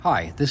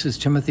Hi, this is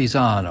Timothy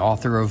Zahn,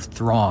 author of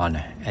Thrawn,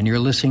 and you're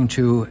listening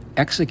to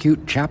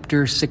Execute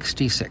Chapter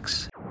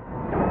 66.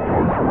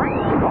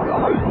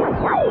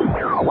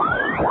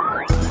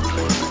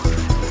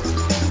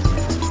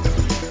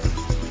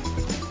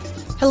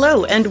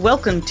 Hello, and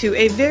welcome to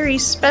a very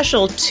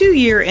special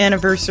 2-year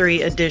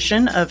anniversary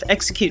edition of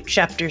Execute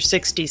Chapter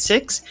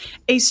 66,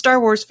 a Star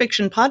Wars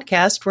fiction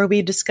podcast where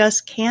we discuss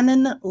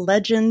canon,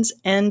 legends,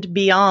 and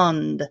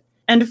beyond.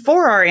 And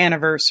for our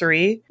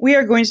anniversary, we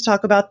are going to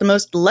talk about the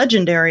most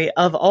legendary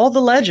of all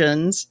the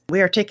legends.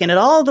 We are taking it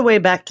all the way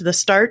back to the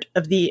start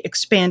of the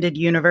expanded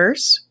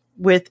universe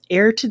with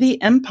Heir to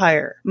the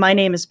Empire. My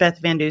name is Beth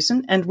Van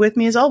Dusen, and with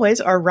me as always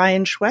are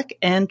Ryan Schweck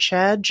and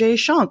Chad J.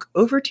 Shonk.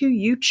 Over to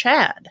you,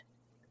 Chad.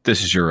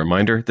 This is your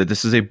reminder that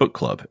this is a book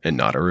club and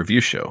not a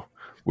review show.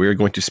 We are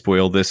going to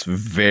spoil this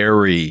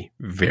very,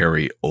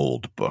 very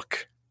old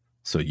book.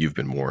 So you've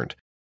been warned.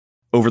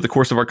 Over the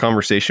course of our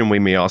conversation, we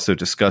may also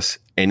discuss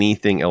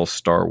anything else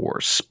Star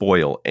Wars,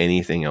 spoil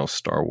anything else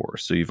Star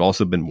Wars. So you've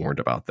also been warned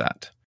about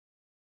that.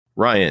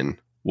 Ryan,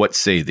 what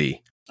say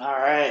thee? All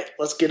right,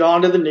 let's get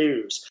on to the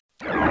news.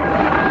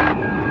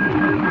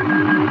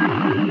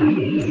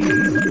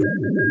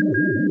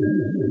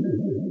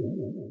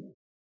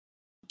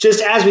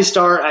 Just as we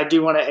start, I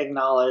do want to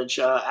acknowledge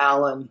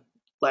Alan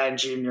Ladd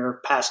Jr.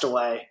 passed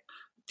away.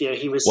 Yeah,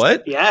 he was.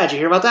 What? Yeah, did you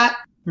hear about that?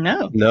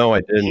 No,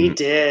 I didn't. He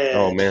did.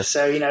 Oh, man.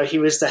 So, he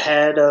was the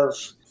head of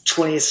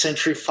 20th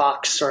Century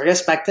Fox, or I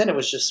guess back then it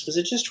was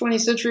it just 20th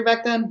Century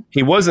back then?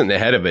 He wasn't the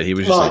head of it. He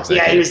was just the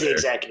executive. Yeah, he was the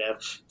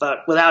executive.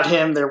 But without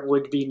him, there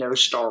would be no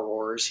Star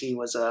Wars. He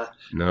was a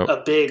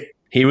big...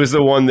 He was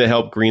the one that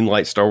helped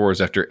greenlight Star Wars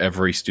after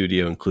every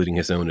studio, including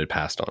his own, had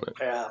passed on it.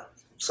 Yeah.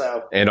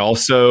 So, and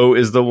also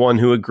is the one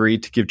who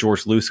agreed to give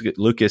George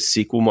Lucas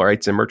sequel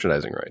rights and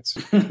merchandising rights.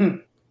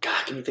 God,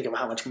 can you think of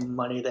how much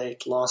money they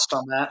lost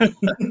on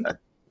that?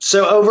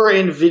 So over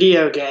in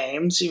video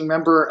games, you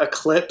remember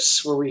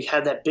Eclipse where we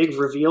had that big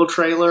reveal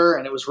trailer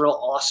and it was real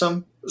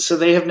awesome? So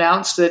they have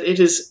announced that it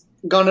has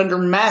gone under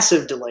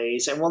massive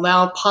delays and will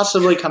now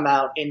possibly come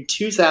out in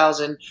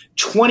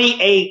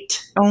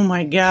 2028. Oh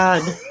my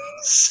God.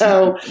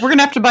 So we're going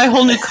to have to buy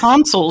whole new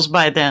consoles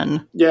by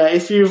then. Yeah,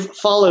 if you've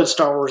followed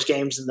Star Wars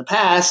games in the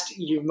past,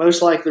 you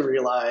most likely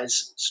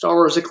realize Star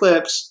Wars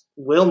Eclipse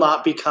will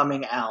not be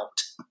coming out.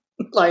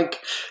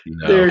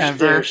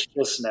 There's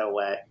just no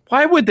way.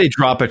 Why would they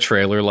drop a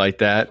trailer like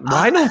that?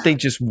 Why don't they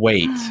just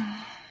wait?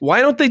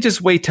 Why don't they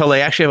just wait till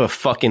they actually have a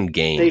fucking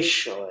game? They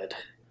should.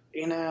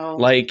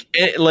 Like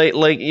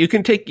you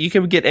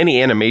can get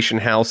any animation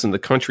house in the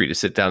country to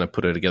sit down and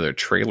put together a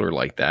trailer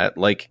like that.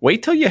 Like,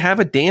 wait till you have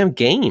a damn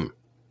game.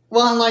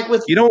 Well, like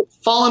with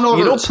Fallen Order,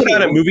 you don't put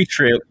out a movie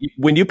trailer.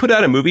 When you put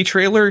out a movie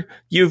trailer,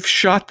 you've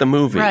shot the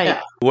movie. Right.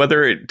 Yeah.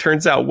 Whether it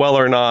turns out well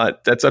or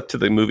not, that's up to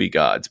the movie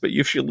gods. But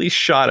you've at least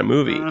shot a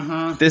movie.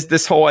 Mm-hmm.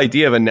 This whole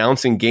idea of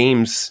announcing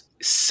games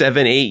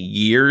 7-8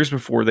 years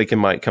before they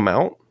might come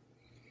out.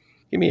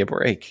 Give me a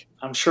break.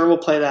 I'm sure we'll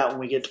play that when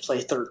we get to play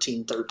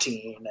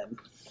 1313 and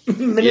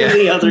many of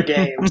the other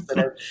games that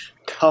have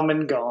come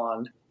and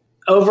gone.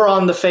 Over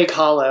on the Fake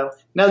Hollow.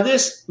 Now,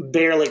 this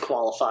barely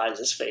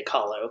qualifies as Fake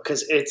Hollow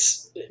because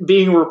it's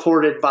being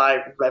reported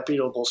by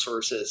reputable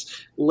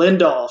sources.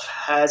 Lindelof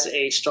has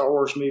a Star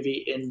Wars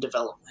movie in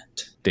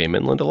development.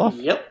 Damon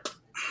Lindelof? Yep.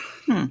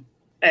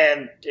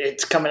 And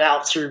it's coming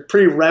out through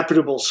pretty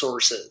reputable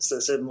sources.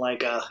 This isn't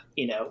like a,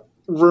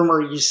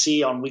 rumor you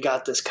see on We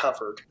Got This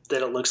Covered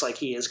that it looks like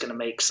he is going to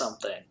make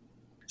something.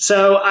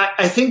 So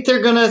I think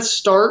they're going to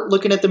start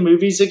looking at the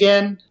movies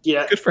again.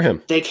 Yeah, good for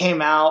him. They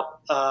came out,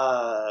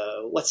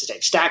 what's his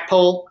name?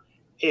 Stackpole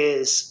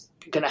is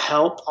going to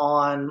help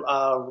on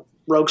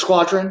Rogue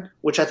Squadron,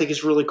 which I think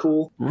is really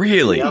cool.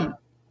 Really? Yep.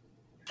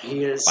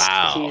 He is.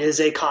 Wow. He is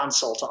a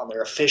consult on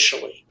there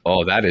officially.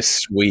 Oh, that is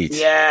sweet.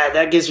 Yeah,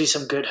 that gives me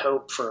some good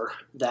hope for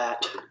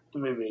that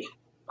movie.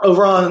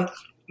 Over on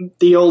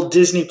the old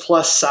Disney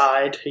Plus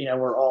side,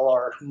 where all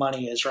our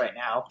money is right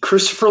now,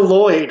 Christopher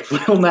Lloyd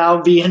will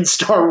now be in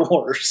Star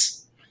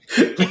Wars,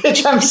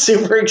 which I'm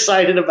super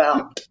excited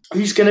about.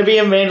 He's going to be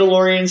in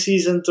Mandalorian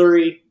Season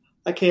 3.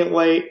 I can't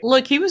wait.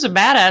 Look, he was a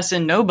badass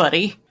in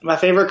Nobody. My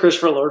favorite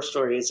Christopher Lloyd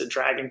story is at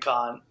Dragon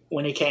Con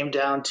when he came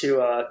down to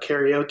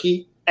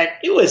karaoke. And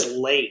it was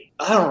late.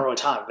 I don't remember what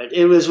time, but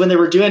it was when they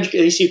were doing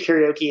ACU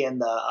karaoke in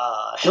the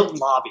Hilton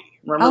lobby.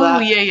 Remember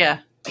that? Oh, yeah.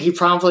 He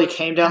promptly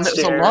came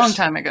downstairs. That was a long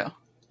time ago.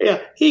 Yeah,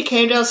 he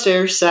came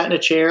downstairs, sat in a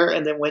chair,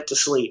 and then went to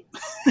sleep.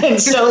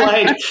 And so,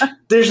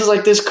 there's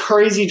just this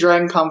crazy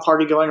Dragon Con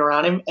party going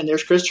around him, and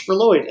there's Christopher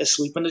Lloyd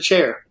asleep in a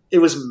chair. It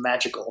was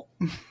magical.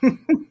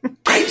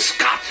 Great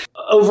Scott!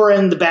 Over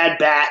in The Bad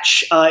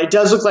Batch, it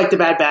does look like The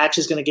Bad Batch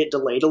is going to get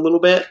delayed a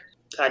little bit.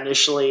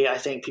 Initially, I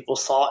think people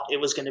thought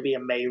it was going to be a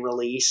May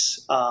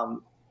release,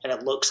 and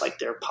it looks like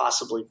they're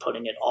possibly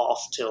putting it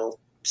off till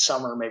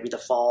summer, maybe the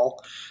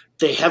fall.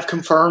 They have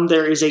confirmed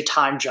there is a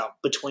time jump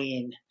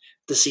between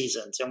the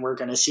seasons, and we're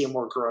going to see a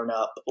more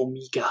grown-up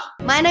Omega.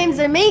 My name's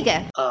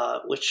Omega.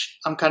 Which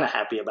I'm kind of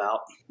happy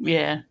about.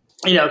 Yeah.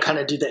 kind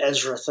of do the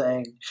Ezra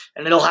thing.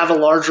 And it'll have a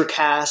larger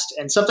cast.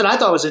 And something I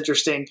thought was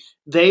interesting,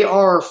 they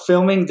are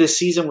filming this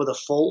season with a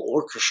full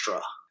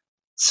orchestra.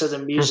 So the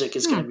music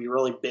is going to be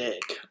really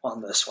big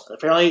on this one.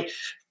 Apparently,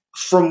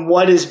 from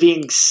what is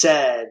being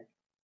said,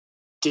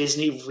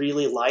 Disney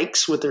really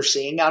likes what they're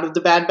seeing out of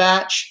the Bad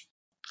Batch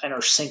and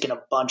are sinking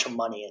a bunch of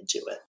money into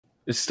it.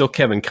 It's still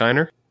Kevin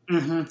Kiner?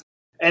 Mm-hmm.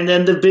 And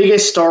then the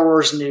biggest Star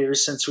Wars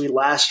news since we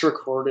last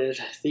recorded,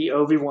 the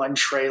Obi-Wan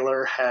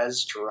trailer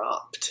has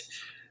dropped.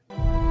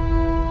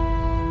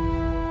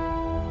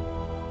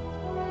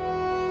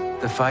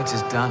 The fight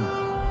is done.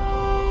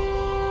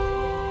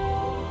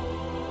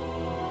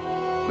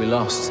 We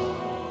lost.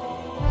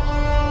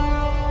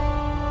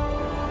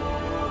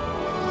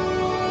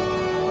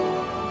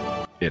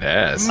 It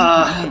has.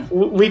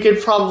 We could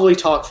probably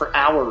talk for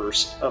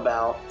hours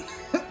about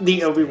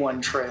the Obi-Wan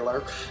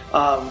trailer.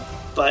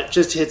 But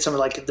just to hit some of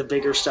like the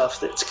bigger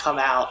stuff that's come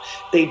out.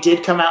 They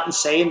did come out and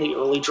say in the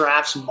early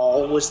drafts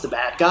Maul was the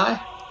bad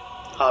guy.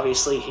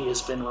 Obviously he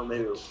has been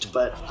removed,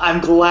 but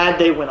I'm glad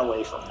they went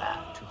away from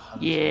that.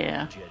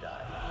 Yeah.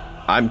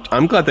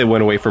 I'm glad they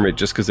went away from it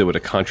just because it would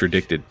have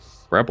contradicted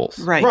Rebels.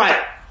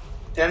 Right.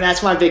 And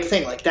that's my big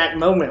thing. Like that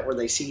moment where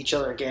they see each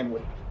other again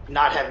would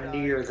not have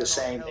near the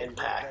same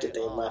impact if they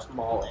left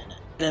Maul in it.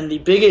 Then the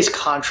biggest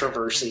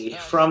controversy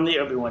from the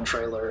Obi-Wan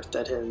trailer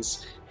that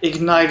has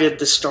ignited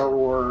the Star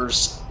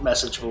Wars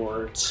message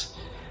boards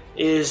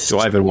is... Do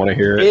I even want to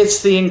hear it?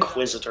 It's the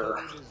Inquisitor.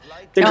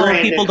 The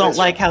Grand people don't Inquisitor.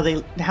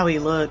 like how he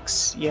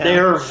looks. Yeah.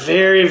 They're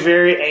very,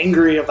 very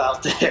angry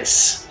about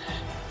this.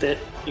 That,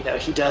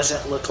 he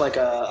doesn't look like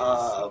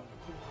a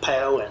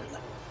Poe. And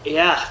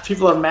yeah,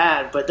 people are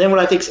mad. But then what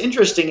I think is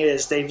interesting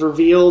is they've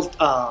revealed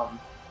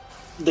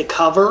the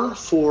cover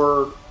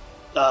for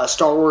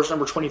Star Wars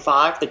number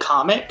 25, the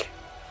comic.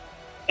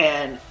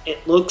 And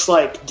it looks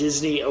like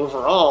Disney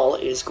overall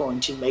is going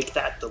to make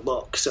that the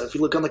look. So if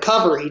you look on the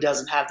cover, he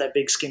doesn't have that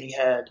big skinny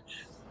head,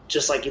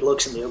 just like he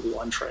looks in the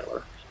Obi-Wan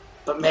trailer.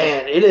 But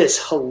man, it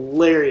is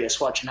hilarious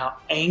watching how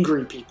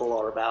angry people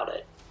are about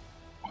it.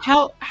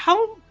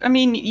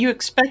 You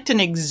expect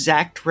an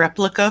exact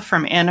replica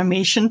from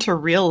animation to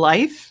real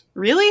life?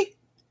 Really?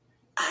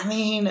 I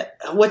mean,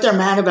 what they're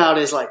mad about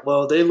is like,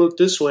 well, they look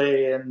this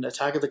way in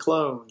Attack of the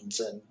Clones,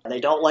 and they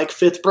don't like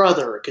Fifth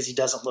Brother because he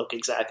doesn't look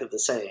exactly the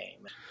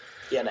same.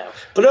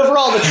 But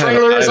overall, the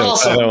trailer is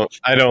awesome.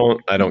 I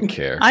don't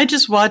care. I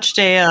just watched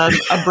a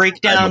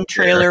breakdown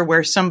trailer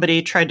where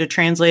somebody tried to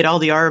translate all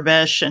the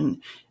Arabesh,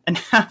 and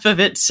half of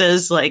it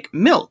says like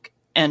milk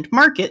and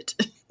market.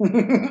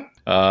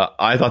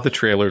 I thought the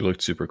trailer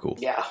looked super cool.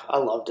 Yeah, I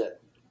loved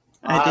it.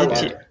 I did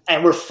too.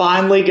 And we're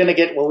finally going to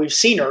get, we've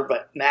seen her,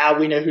 but now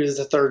we know who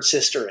the third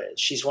sister is.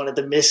 She's one of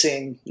the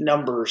missing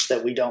numbers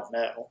that we don't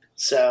know.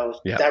 So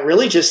that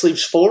really just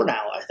leaves 4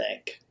 now, I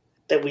think,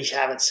 that we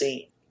haven't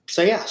seen.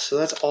 So so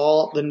that's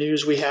all the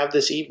news we have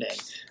this evening.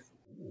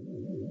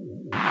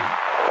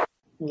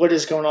 What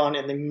is going on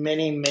in the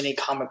many, many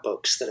comic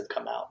books that have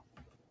come out?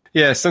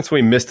 Yeah, since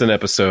we missed an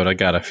episode, I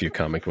got a few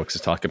comic books to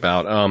talk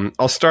about.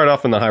 I'll start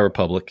off in the High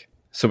Republic.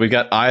 So we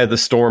got Eye of the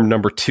Storm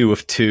number 2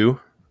 of 2,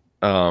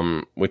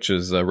 which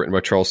is written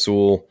by Charles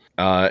Soule.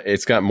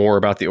 It's got more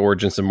about the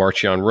origins of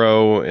Marchion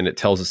Ro, and it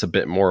tells us a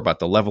bit more about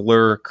the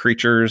Leveler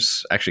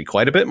creatures, actually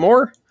quite a bit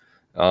more.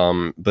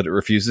 But it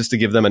refuses to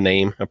give them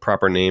a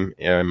proper name,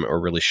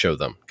 or really show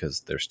them, because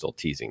they're still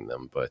teasing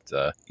them. But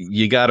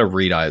you got to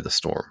read Eye of the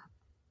Storm.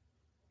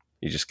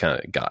 You just kind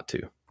of got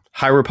to.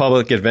 High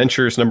Republic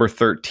Adventures number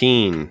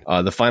 13,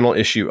 the final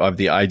issue of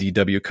the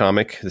IDW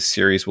comic. The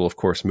series will, of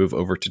course, move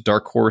over to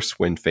Dark Horse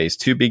when Phase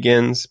 2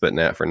 begins,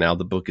 but for now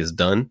the book is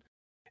done,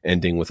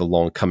 ending with a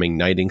long-coming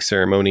knighting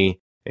ceremony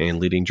and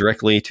leading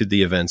directly to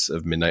the events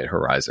of Midnight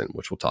Horizon,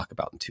 which we'll talk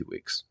about in 2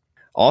 weeks.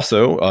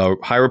 Also,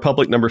 High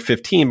Republic number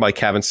 15 by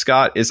Cavan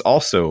Scott is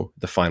also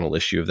the final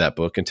issue of that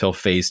book until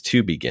Phase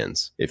 2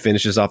 begins. It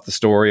finishes off the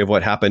story of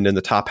what happened in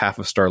the top half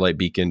of Starlight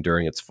Beacon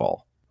during its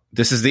fall.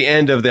 This is the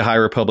end of the High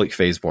Republic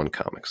Phase 1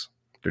 comics.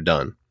 They're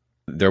done.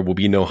 There will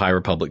be no High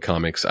Republic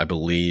comics, I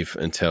believe,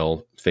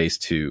 until Phase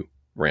 2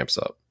 ramps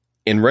up.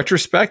 In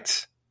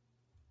retrospect,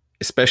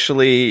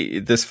 especially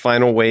this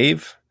final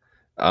wave,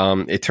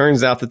 it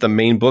turns out that the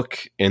main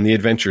book and the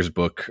Adventures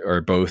book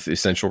are both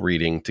essential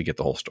reading to get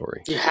the whole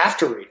story. You have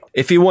to read them.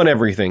 If you want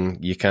everything,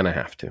 you kind of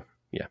have to.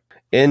 Yeah.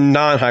 In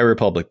non-High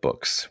Republic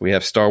books, we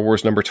have Star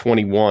Wars number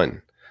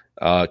 21.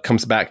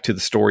 Comes back to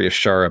the story of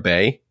Shara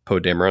Bay, Poe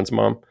Dameron's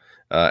mom,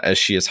 as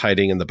she is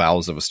hiding in the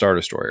bowels of a Star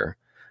Destroyer.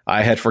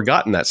 I had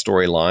forgotten that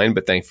storyline,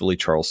 but thankfully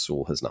Charles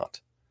Soule has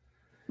not.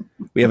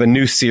 We have a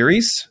new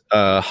series,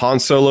 Han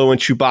Solo and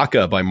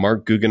Chewbacca by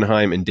Mark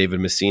Guggenheim and David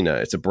Messina.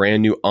 It's a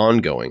brand new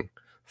ongoing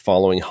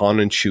following Han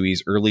and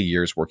Chewie's early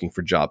years working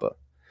for Jabba.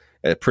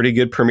 A pretty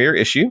good premiere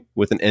issue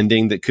with an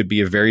ending that could be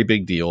a very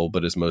big deal,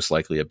 but is most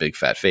likely a big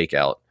fat fake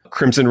out.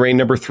 Crimson Reign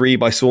number 3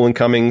 by Soule and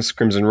Cummings.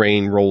 Crimson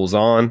Reign rolls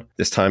on,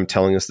 this time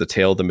telling us the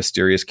tale of the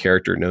mysterious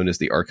character known as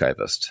the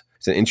Archivist.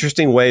 It's an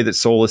interesting way that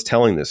Soule is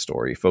telling this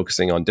story,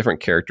 focusing on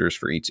different characters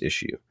for each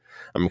issue.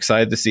 I'm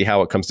excited to see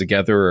how it comes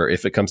together, or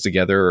if it comes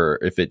together, or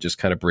if it just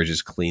kind of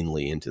bridges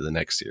cleanly into the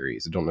next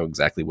series. I don't know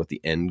exactly what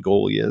the end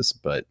goal is,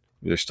 but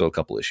there's still a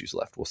couple issues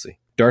left. We'll see.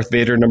 Darth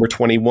Vader number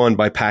 21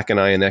 by Pack and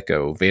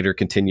Ioneko. Vader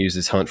continues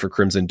his hunt for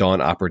Crimson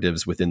Dawn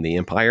operatives within the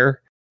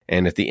Empire,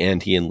 and at the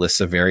end, he enlists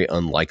a very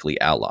unlikely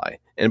ally.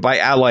 And by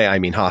ally, I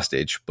mean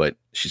hostage, but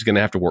she's going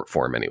to have to work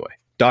for him anyway.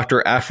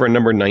 Dr. Aphra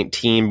number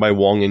 19 by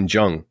Wong and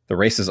Jung. The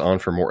race is on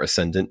for more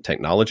ascendant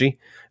technology.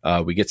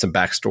 We get some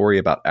backstory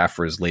about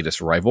Aphra's latest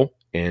rival,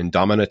 and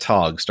Domina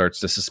Tog starts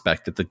to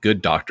suspect that the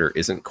good doctor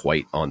isn't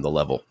quite on the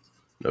level.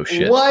 No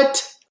shit.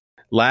 What?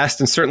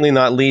 Last and certainly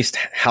not least,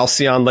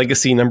 Halcyon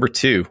Legacy number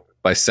 2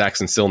 by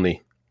Saxon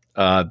Silney.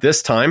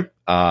 This time,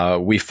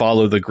 we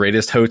follow the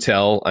greatest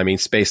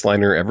space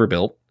liner ever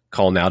built.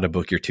 Call now to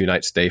book your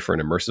 2-night stay for an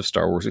immersive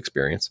Star Wars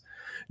experience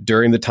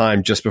during the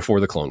time just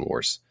before the Clone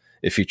Wars.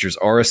 It features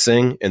Aura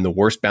Singh and the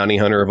worst bounty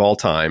hunter of all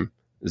time,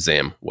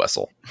 Zam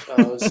Wessel.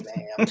 Oh,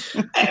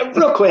 Zam.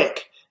 Real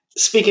quick,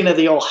 speaking of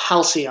the old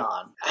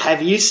Halcyon,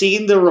 have you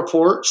seen the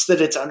reports that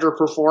it's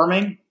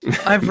underperforming?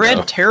 I've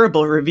read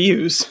terrible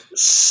reviews.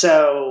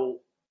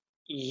 So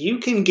you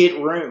can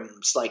get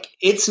rooms. Like,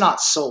 it's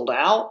not sold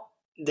out.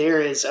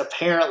 There is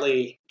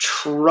apparently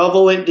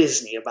trouble at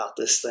Disney about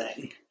this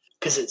thing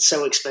because it's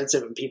so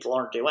expensive and people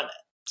aren't doing it.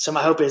 So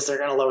my hope is they're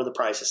going to lower the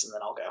prices and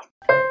then I'll go.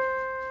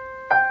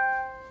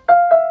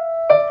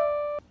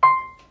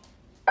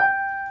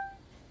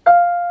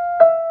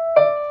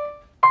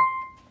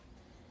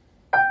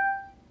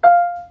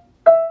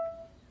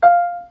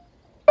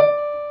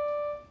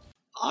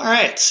 All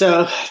right,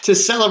 so to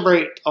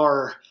celebrate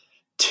our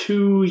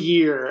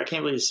 2-year, I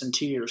can't believe it's in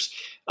 2 years,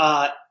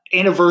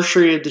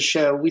 anniversary of the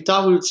show, we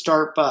thought we would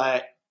start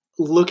by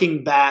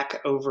looking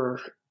back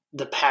over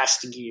the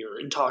past year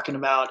and talking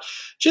about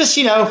just,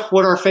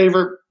 what our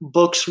favorite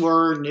books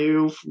were,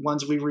 new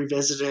ones we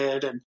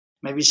revisited, and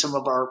maybe some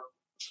of our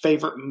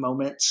favorite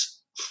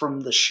moments from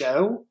the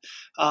show.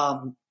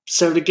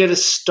 So to get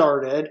us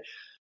started,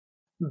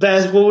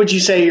 Beth, what would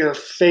you say your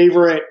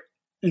favorite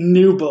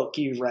new book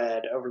you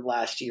read over the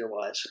last year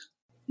was?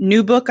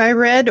 New book I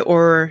read,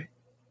 or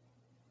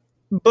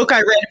book I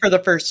read for the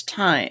first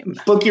time?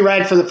 Book you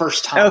read for the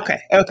first time. Okay.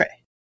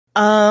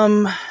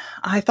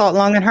 I thought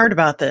long and hard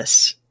about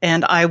this,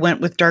 and I went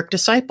with Dark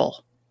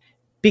Disciple,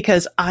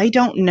 because I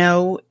don't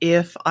know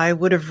if I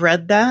would have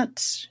read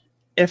that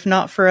if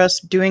not for us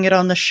doing it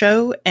on the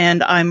show,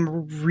 and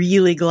I'm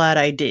really glad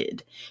I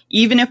did.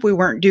 Even if we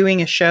weren't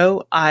doing a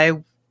show,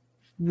 I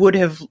would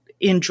have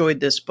enjoyed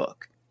this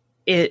book.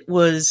 It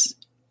was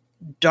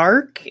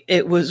dark.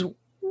 It was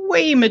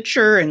way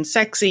mature and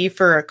sexy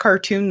for a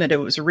cartoon that it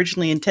was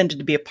originally intended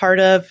to be a part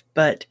of,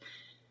 but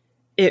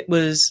it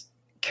was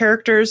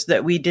characters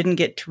that we didn't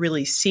get to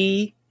really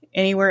see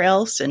anywhere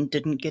else and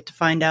didn't get to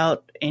find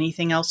out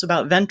anything else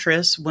about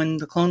Ventress when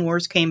the Clone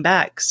Wars came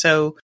back.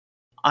 So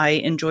I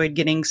enjoyed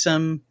getting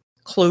some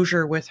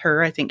closure with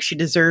her. I think she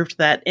deserved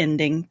that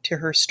ending to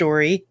her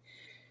story.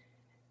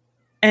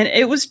 And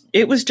it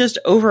was just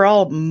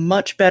overall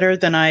much better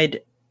than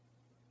I'd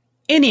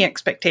any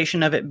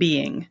expectation of it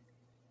being.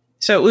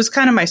 So it was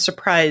kind of my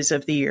surprise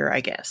of the year, I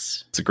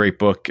guess. It's a great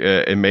book.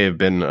 It may have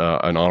been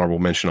an honorable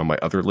mention on my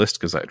other list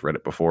because I had read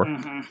it before.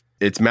 Mm-hmm.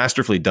 It's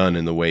masterfully done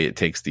in the way it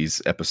takes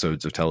these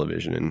episodes of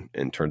television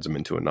and turns them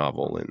into a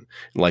novel. And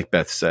like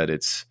Beth said,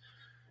 it's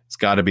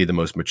got to be the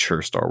most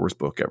mature Star Wars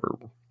book ever,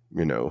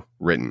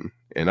 written.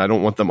 And I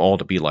don't want them all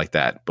to be like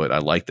that, but I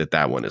like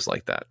that one is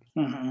like that.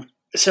 Mm-hmm.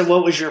 So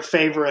what was your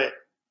favorite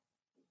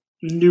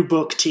new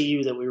book to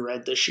you that we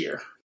read this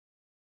year?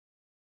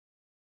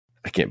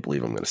 I can't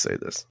believe I'm going to say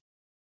this.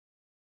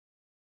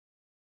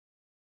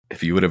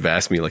 If you would have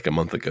asked me like a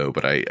month ago,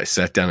 but I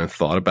sat down and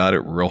thought about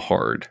it real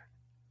hard,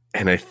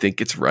 and I think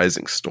it's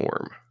Rising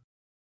Storm.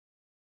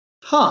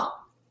 Huh.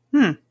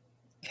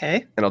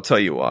 Okay. And I'll tell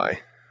you why.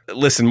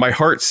 Listen, my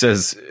heart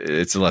says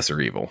it's a lesser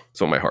evil.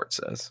 That's what my heart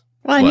says.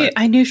 Well,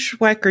 I knew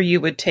Schwecker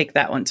you would take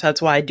that one, so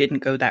that's why I didn't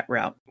go that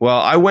route. Well,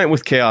 I went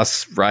with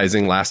Chaos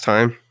Rising last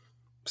time,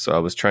 so I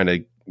was trying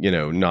to,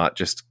 not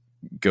just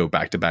go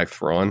back-to-back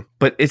Thrawn.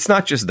 But it's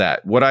not just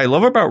that. What I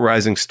love about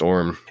Rising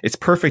Storm, it's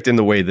perfect in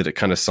the way that it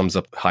kind of sums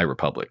up High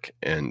Republic,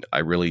 and I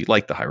really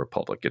like the High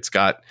Republic. It's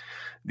got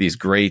these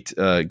great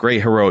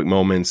heroic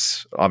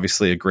moments,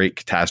 obviously a great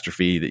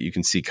catastrophe that you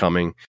can see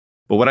coming.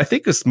 But what I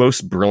think is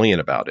most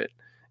brilliant about it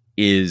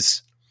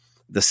is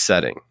the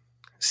setting.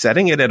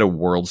 Setting it at a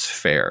World's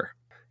Fair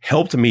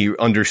helped me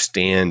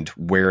understand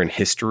where in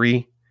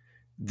history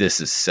this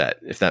is set,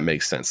 if that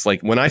makes sense.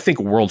 Like when I think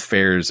World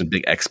Fairs and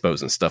big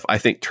expos and stuff, I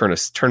think turn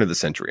of the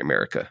century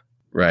America,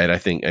 right? I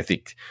think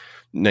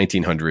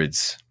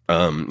 1900s,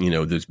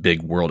 those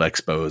big world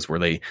expos where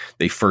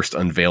they first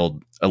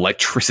unveiled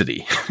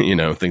electricity,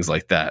 things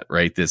like that,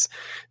 right? This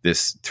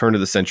turn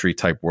of the century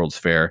type World's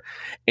Fair.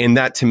 And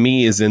that to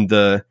me is in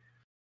the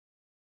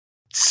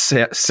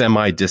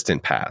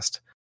semi-distant past.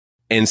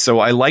 And so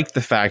I like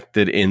the fact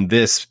that in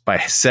this, by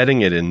setting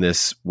it in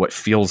this, what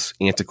feels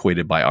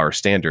antiquated by our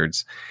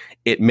standards,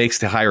 it makes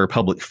the High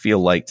Republic feel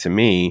like, to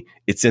me,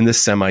 it's in the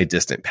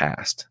semi-distant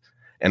past.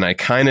 And I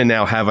kind of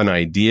now have an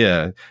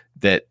idea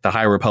that the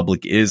High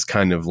Republic is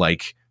kind of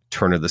like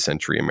turn of the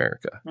century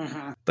America.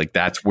 Mm-hmm. Like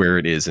that's where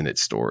it is in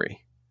its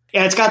story.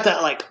 Yeah, it's got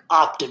that like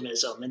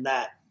optimism and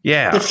that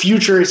Yeah. the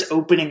future is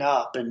opening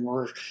up and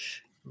we're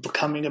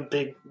becoming a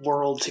big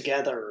world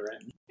together.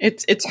 And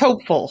It's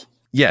hopeful.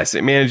 Yes,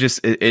 it manages.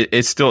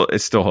 It's still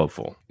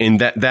hopeful in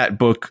that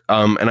book.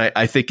 And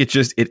I think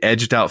it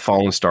edged out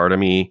Fallen Star to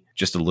me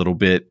just a little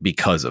bit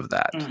because of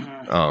that.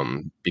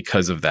 Mm-hmm.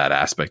 Because of that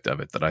aspect of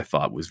it that I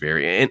thought was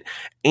very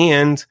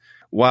and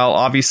while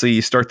obviously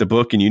you start the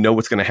book and you know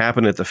what's going to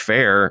happen at the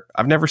fair,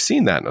 I've never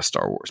seen that in a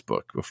Star Wars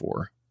book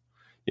before.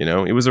 You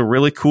know, it was a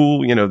really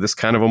cool, this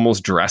kind of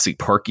almost Jurassic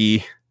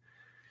Parky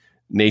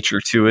nature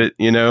to it,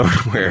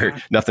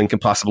 where nothing can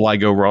possibly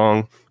go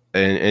wrong.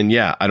 And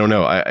yeah, I don't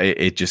know.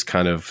 It just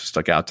kind of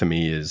stuck out to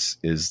me is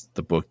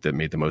the book that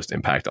made the most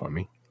impact on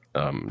me.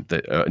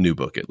 A new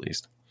book, at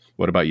least.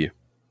 What about you?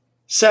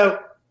 So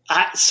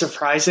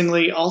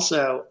surprisingly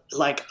also,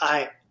 like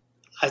I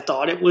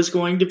thought it was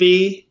going to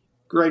be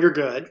Greater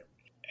Good.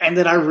 And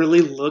then I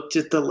really looked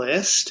at the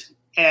list,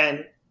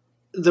 and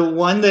the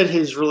one that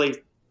has really,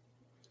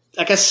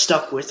 I guess,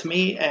 stuck with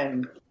me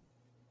and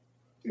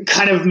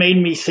kind of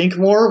made me think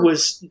more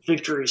was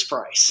Victory's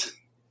Price.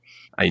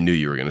 I knew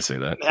you were going to say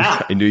that.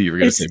 Yeah. I knew you were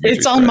going to say Victory's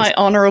It's on Price. my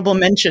honorable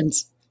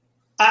mentions.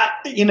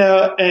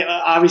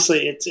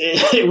 Obviously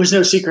it was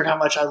no secret how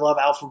much I love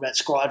Alphabet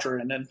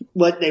Squadron and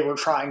what they were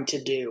trying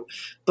to do.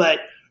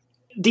 But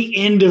the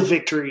end of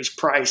Victory's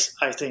Price,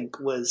 I think,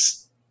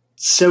 was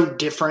so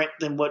different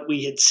than what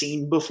we had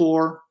seen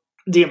before.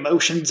 The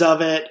emotions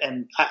of it.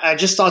 And I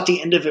just thought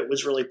the end of it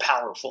was really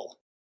powerful.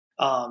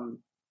 And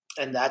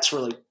that's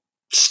really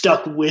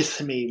stuck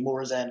with me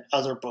more than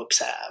other books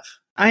have.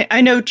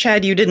 I know,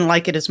 Chad, you didn't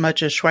like it as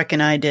much as Schweck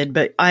and I did,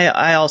 but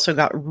I also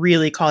got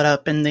really caught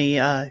up in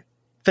the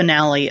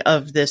finale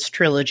of this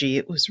trilogy.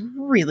 It was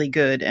really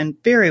good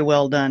and very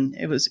well done.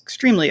 It was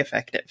extremely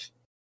effective.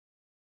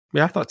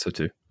 Yeah, I thought so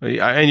too.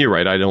 And you're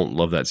right. I don't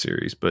love that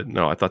series, but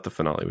no, I thought the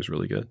finale was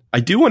really good. I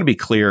do want to be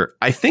clear.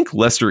 I think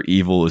Lesser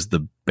Evil is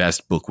the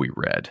best book we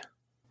read.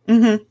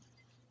 Mm-hmm.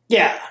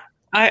 Yeah.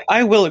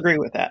 I will agree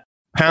with that.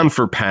 Pound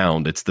for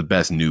pound, it's the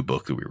best new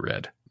book that we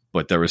read.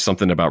 But there was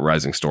something about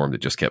Rising Storm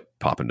that just kept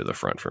popping to the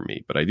front for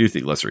me. But I do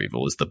think Lesser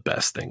Evil is the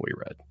best thing we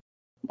read.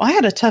 I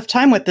had a tough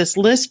time with this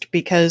list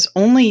because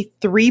only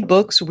 3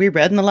 books we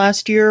read in the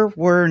last year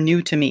were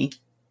new to me,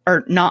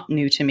 or not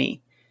new to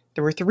me.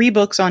 There were 3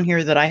 books on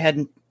here that I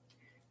hadn't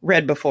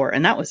read before,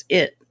 and that was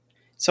it.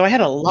 So I had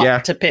a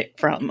lot to pick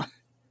from.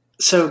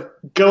 So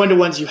go into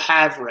ones you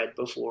have read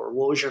before.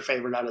 What was your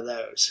favorite out of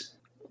those?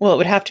 Well, it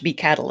would have to be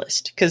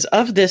Catalyst, because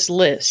of this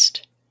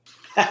list,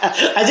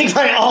 I think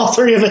probably all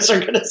 3 of us are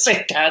going to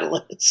say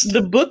Catalyst.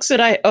 the books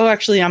that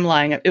actually, I'm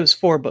lying. It was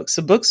 4 books.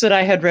 The books that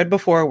I had read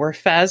before were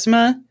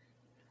Phasma,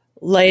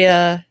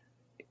 Leia,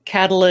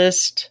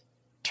 Catalyst,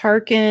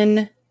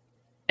 Tarkin,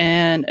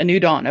 and A New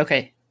Dawn.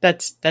 Okay,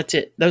 that's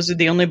it. Those are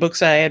the only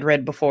books I had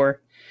read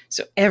before.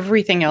 So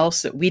everything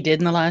else that we did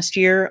in the last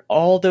year,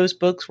 all those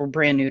books were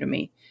brand new to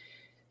me.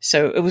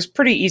 So it was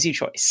pretty easy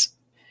choice.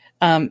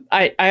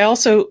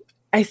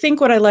 I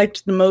think what I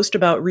liked the most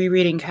about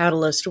rereading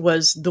Catalyst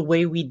was the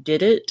way we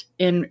did it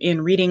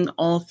in reading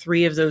all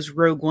 3 of those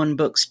Rogue One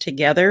books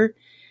together.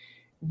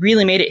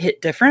 Really made it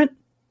hit different.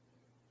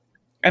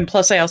 And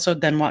plus I also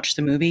then watched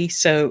the movie.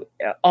 So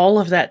all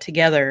of that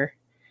together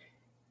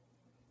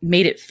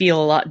made it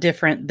feel a lot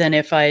different than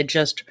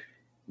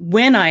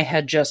when I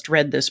had just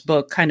read this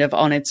book kind of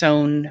on its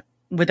own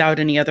without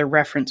any other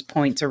reference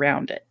points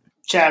around it.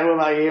 Chad, what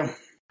about you?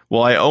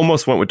 Well, I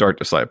almost went with Dark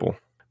Disciple,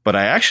 but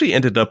I actually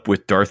ended up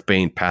with Darth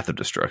Bane, Path of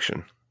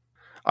Destruction.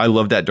 I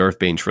love that Darth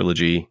Bane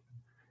trilogy.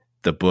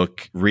 The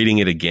book, reading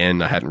it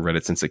again, I hadn't read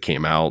it since it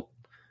came out.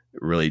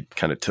 It really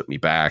kind of took me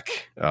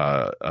back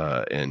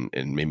and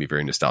made me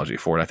very nostalgic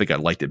for it. I think I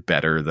liked it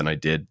better than I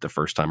did the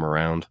first time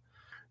around.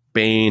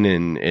 Bane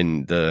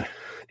and the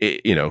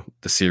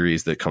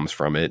series that comes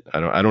from it.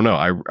 I don't know.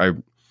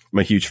 I'm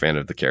a huge fan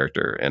of the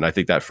character, and I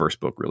think that first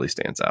book really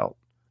stands out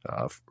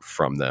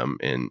from them.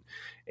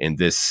 And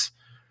this,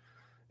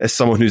 as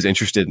someone who's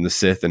interested in the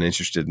Sith and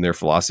interested in their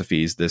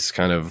philosophies, this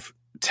kind of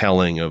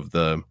telling of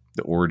the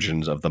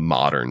origins of the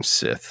modern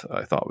Sith,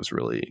 I thought was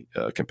really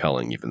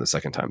compelling, even the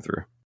second time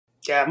through.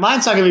 Yeah,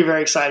 mine's not going to be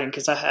very exciting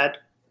because I had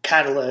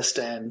Catalyst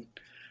and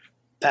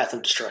Path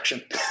of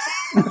Destruction.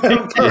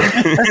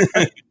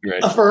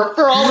 Right.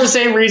 For all the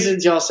same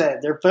reasons y'all said.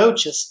 They're both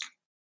just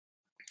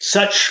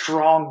such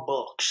strong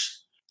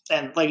books.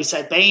 And like you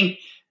said, Bane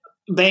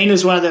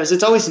is one of those.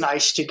 It's always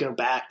nice to go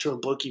back to a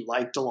book you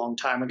liked a long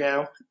time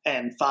ago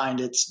and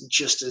find it's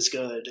just as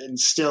good and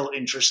still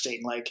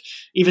interesting. Like,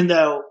 even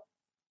though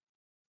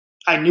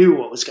I knew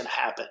what was going to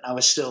happen, I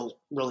was still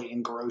really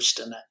engrossed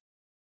in it.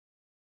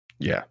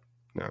 Yeah.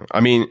 No, I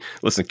mean,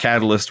 listen,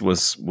 Catalyst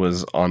was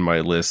on my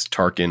list.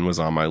 Tarkin was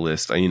on my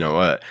list. I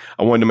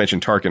wanted to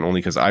mention Tarkin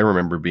only because I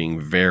remember being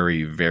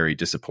very, very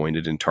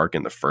disappointed in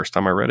Tarkin the first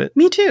time I read it.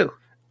 Me too.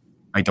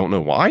 I don't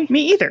know why.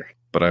 Me either.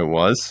 but I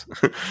was.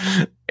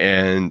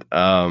 And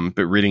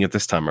but reading it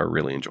this time, I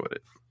really enjoyed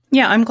it.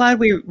 Yeah, I'm glad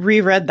we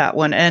reread that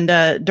one.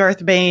 And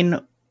Darth Bane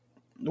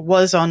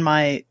was on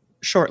my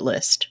short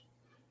list.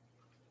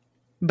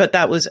 But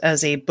that was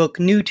as a book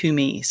new to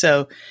me.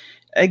 So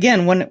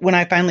again, when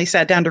I finally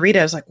sat down to read it,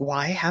 I was like,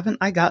 why haven't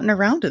I gotten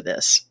around to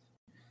this?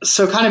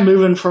 So kind of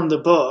moving from the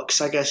books,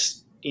 I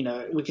guess,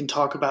 we can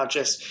talk about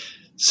just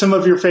some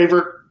of your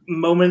favorite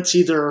moments,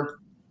 either.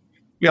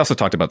 We also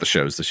talked about the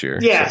shows this year.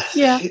 Yeah. So.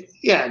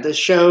 Yeah. The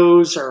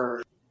shows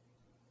or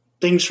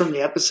things from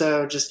the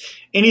episode, just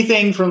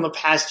anything from the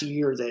past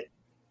year that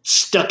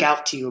stuck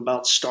out to you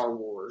about Star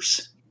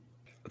Wars.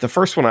 The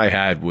first one I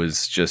had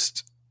was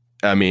just,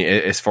 I mean,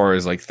 as far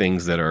as like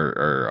things that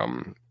are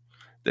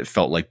that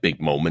felt like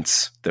big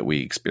moments that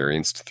we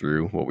experienced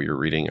through what we were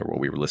reading or what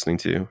we were listening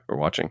to or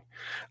watching.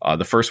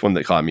 The first one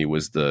that caught me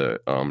was the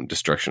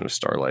destruction of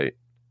Starlight,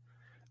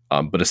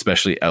 but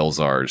especially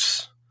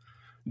Elzar's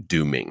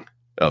dooming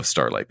of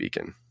Starlight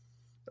Beacon.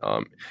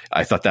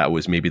 I thought that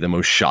was maybe the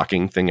most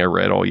shocking thing I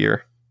read all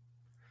year.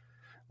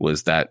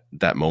 Was that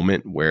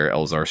moment where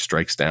Elzar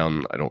strikes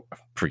down?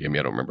 Forgive me,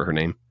 I don't remember her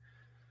name.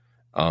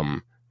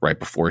 Right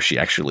before she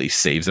actually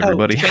saves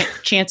everybody.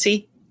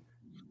 Chancey,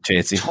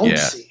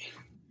 yeah.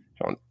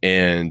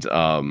 And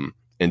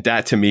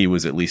that to me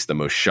was at least the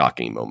most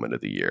shocking moment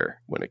of the year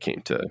when it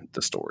came to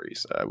the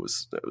stories. I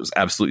was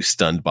absolutely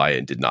stunned by it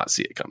and did not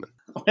see it coming.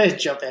 I'm going to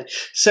jump in.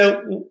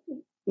 So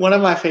one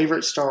of my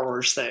favorite Star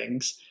Wars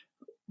things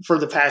for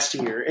the past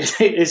year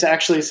is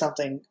actually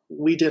something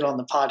we did on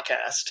the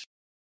podcast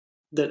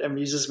that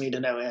amuses me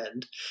to no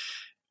end,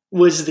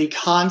 was the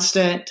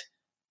constant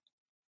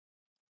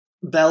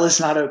Belle is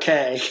not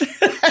okay.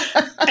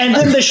 And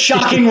then the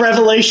shocking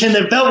revelation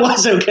that Belle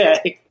was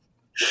okay.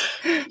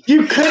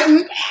 You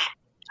couldn't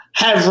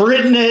have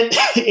written it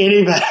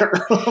any better.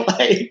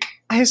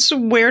 I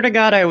swear to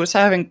God, I was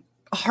having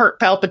heart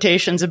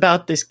palpitations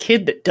about this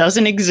kid that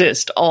doesn't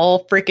exist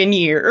all freaking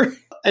year.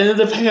 And then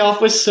the payoff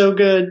was so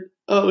good.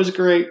 Oh, it was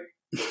great.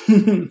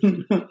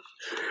 Beth,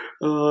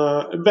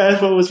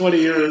 what was one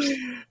of yours?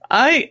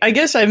 I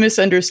guess I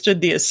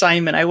misunderstood the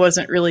assignment. I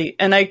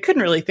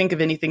couldn't really think of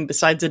anything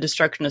besides the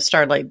destruction of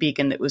Starlight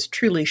Beacon that was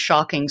truly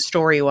shocking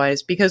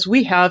story-wise, because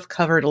we have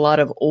covered a lot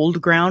of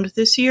old ground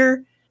this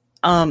year.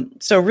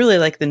 So really,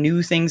 like, the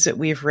new things that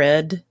we've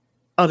read,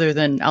 other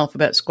than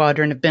Alphabet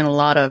Squadron, have been a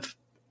lot of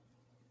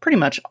pretty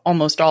much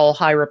almost all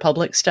High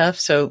Republic stuff.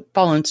 So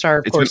Fallen Star,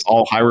 of course. It's been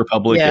all High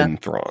Republic and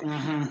Thrawn.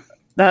 Mm-hmm.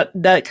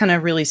 That kind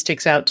of really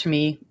sticks out to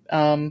me.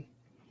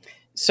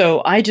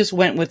 So I just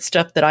went with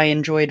stuff that I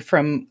enjoyed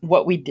from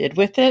what we did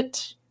with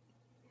it.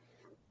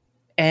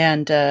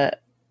 And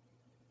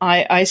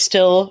I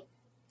still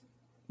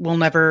will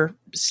never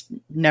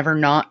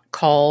not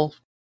call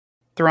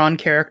Thrawn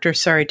character,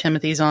 sorry,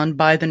 Timothy Zahn,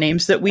 by the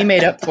names that we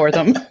made up for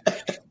them.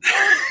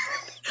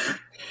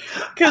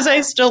 Because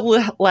I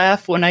still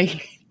laugh when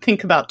I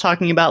think about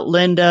talking about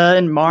Linda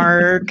and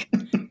Mark.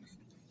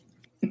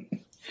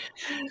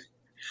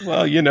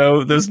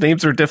 Well, those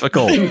names are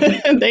difficult.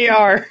 They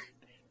are.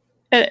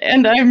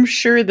 And I'm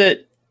sure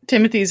that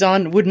Timothy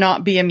Zahn would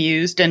not be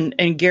amused, and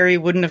Gary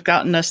wouldn't have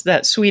gotten us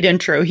that sweet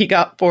intro he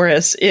got for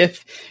us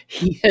if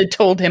he had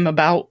told him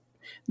about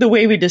the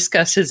way we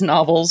discuss his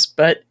novels.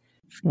 But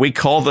we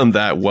call them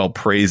that while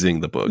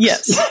praising the books.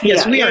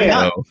 Yes, we are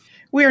not.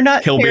 We are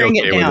not tearing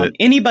it down.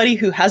 Anybody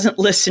who hasn't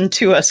listened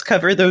to us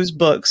cover those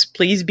books,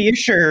 please be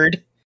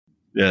assured.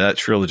 Yeah, that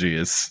trilogy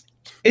is.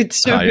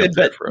 It's so good,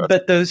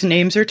 but those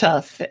names are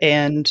tough,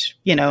 and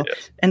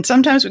and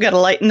sometimes we got to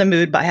lighten the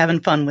mood by having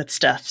fun with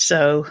stuff.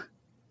 So,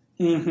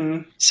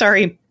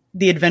 Sorry,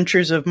 the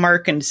adventures of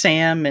Mark and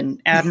Sam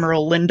and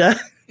Admiral Linda,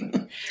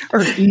 or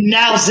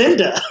now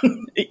Zinda.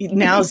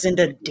 Now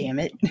Zinda, damn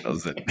it!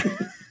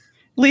 At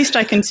least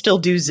I can still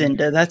do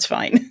Zinda. That's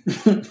fine.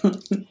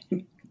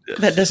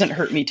 That doesn't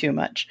hurt me too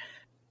much.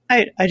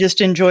 I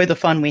just enjoy the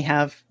fun we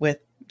have with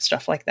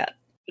stuff like that.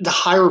 The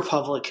High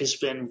Republic has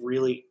been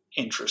really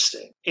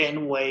interesting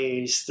in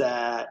ways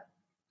that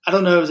I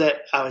don't know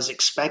that I was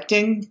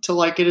expecting to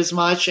like it as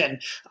much.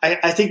 And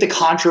I think the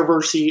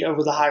controversy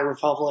over the High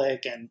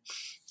Republic, and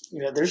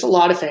there's a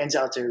lot of fans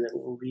out there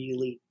that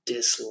really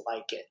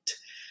dislike it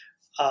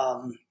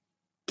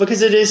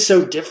because it is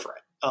so different.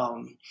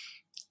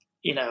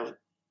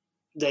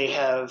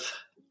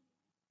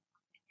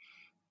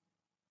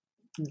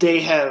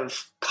 They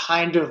have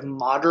kind of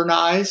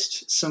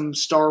modernized some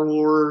Star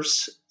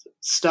Wars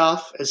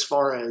stuff as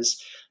far as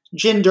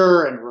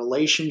gender and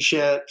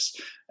relationships.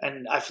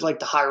 And I feel like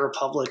the High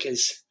Republic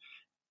has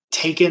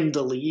taken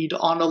the lead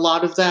on a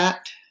lot of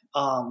that,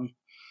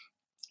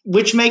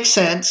 which makes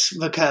sense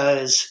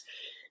because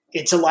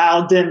it's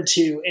allowed them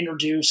to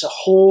introduce a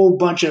whole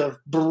bunch of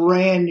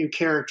brand new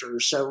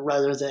characters. So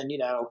rather than,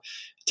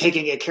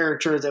 taking a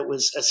character that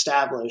was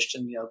established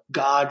and,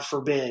 God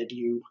forbid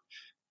you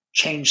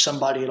change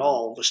somebody at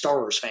all with Star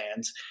Wars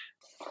fans.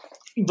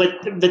 But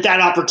that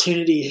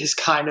opportunity has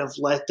kind of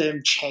let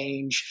them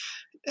change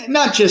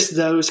not just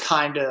those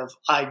kind of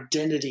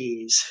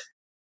identities,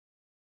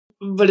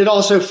 but it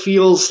also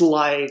feels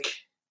like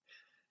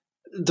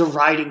the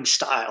writing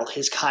style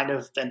has kind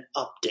of been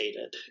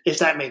updated, if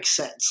that makes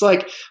sense.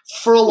 Like,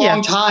 for a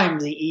long time,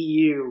 the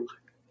EU,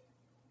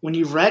 when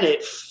you read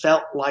it,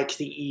 felt like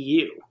the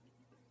EU.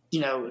 You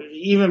know,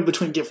 even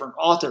between different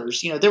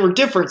authors, you know, there were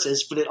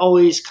differences, but it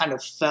always kind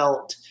of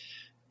felt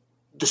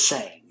the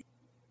same.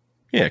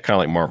 Yeah, kind of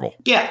like Marvel.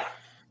 Yeah.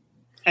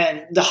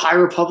 And the High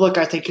Republic,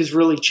 I think, has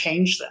really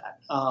changed that.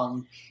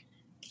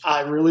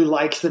 I really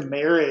like the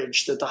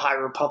marriage that the High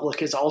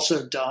Republic has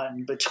also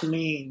done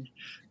between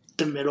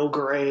the middle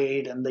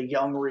grade and the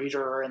young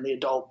reader and the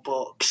adult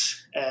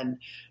books, and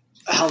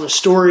how the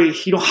story,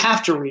 you don't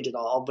have to read it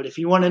all, but if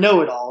you want to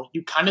know it all,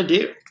 you kind of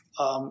do.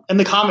 And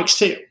the comics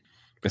too.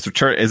 As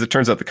it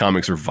turns out, the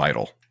comics are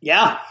vital.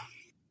 Yeah.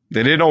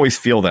 They didn't always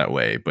feel that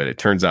way, but it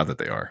turns out that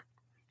they are.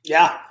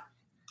 Yeah.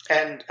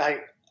 And I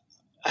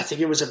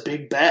think it was a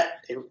big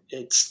bet.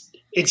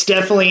 It's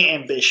definitely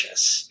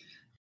ambitious.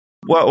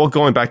 Well,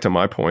 going back to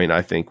my point,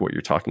 I think what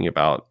you're talking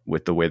about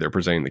with the way they're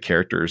presenting the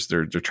characters,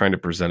 they're trying to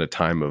present a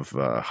time of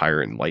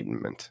higher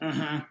enlightenment.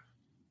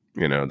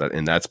 Mm-hmm. You know,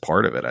 and that's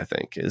part of it. I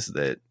think is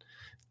that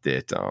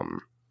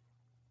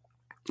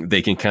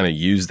they can kind of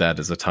use that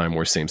as a time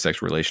where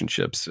same-sex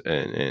relationships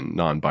and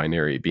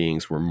non-binary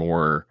beings were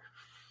more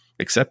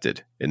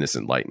accepted in this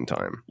enlightened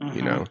time. Mm-hmm.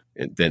 You know,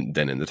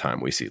 than in the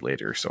time we see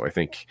later. So I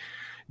think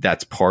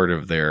that's part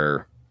of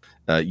their.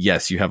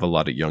 Yes, you have a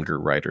lot of younger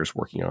writers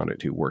working on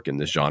it who work in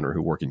this genre,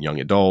 who work in young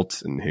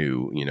adult, and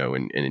who, you know,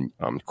 and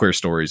queer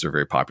stories are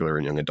very popular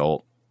in young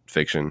adult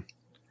fiction.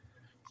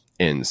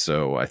 And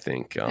so I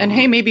think... and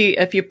hey, maybe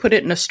if you put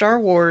it in a Star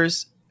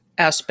Wars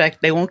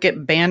aspect, they won't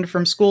get banned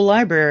from school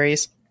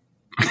libraries.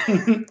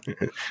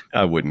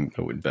 I wouldn't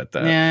bet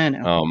that. Yeah, I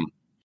know.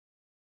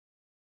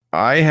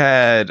 I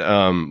had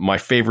my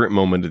favorite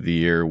moment of the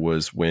year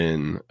was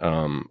when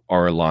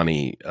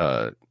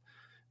Aralani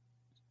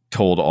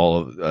told all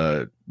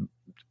of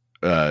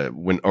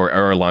when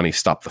Aralani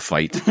stopped the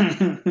fight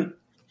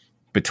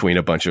between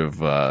a bunch of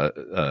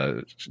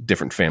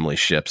different family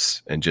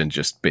ships and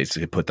just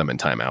basically put them in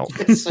timeout.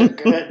 It's so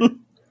good.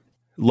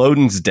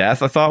 Loden's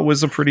death, I thought,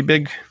 was a pretty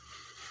big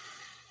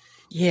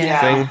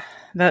thing.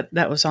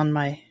 That was on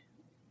my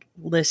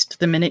list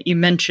the minute you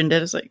mentioned it.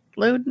 I was like,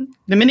 Loden.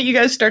 The minute you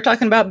guys start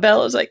talking about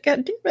Bell, I was like,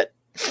 God damn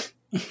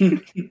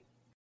it.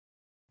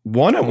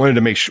 One I wanted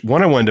to make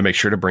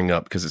sure to bring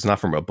up, because it's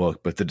not from a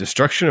book, but the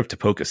destruction of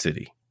Tapoca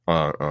City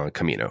on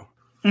Kamino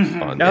at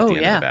the end of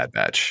the Bad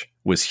Batch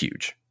was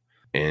huge,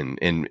 and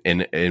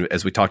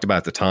as we talked about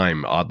at the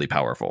time, oddly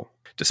powerful.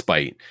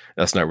 Despite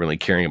us not really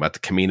caring about the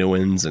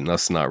Kaminoans and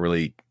us not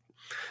really,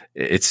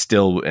 it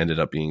still ended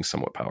up being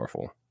somewhat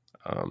powerful.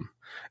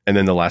 And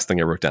then the last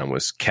thing I wrote down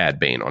was Cad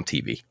Bane on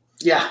TV.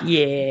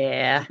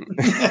 Yeah.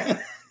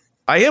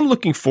 I am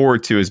looking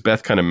forward to, as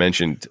Beth kind of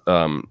mentioned.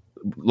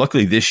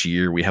 Luckily, this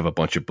year we have a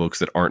bunch of books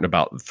that aren't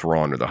about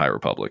Thrawn or the High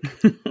Republic.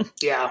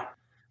 Yeah.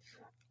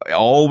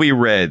 All we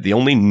read, the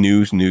only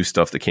new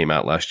stuff that came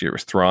out last year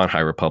was Thrawn, High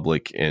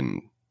Republic,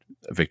 and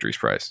Victory's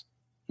Prize.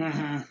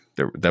 Mm-hmm.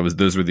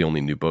 Those were the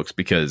only new books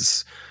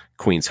because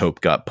Queen's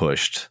Hope got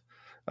pushed.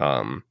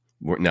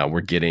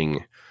 We're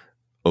getting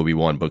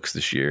Obi-Wan books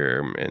this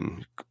year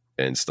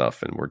and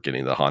stuff, and we're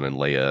getting the Han and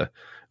Leia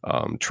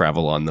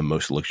travel on the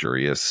most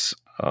luxurious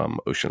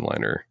ocean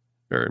liner.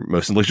 Or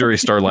most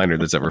luxurious starliner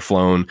that's ever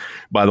flown.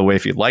 By the way,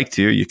 if you'd like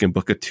to, you can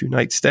book a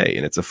 2-night stay,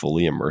 and it's a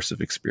fully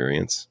immersive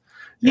experience.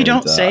 You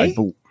don't say?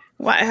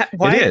 Why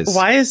it is.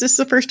 Why is this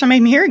the first time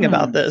I'm hearing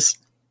about this?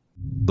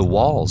 The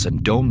walls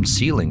and domed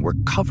ceiling were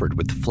covered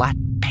with flat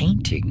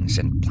paintings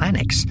and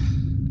planks.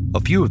 A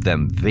few of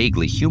them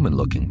vaguely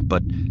human-looking,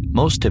 but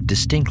most of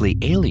distinctly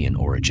alien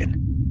origin.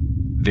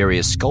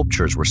 Various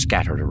sculptures were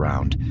scattered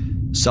around,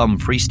 some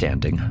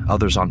freestanding,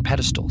 others on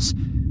pedestals.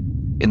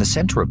 In the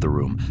center of the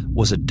room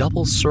was a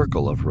double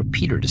circle of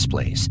repeater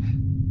displays,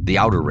 the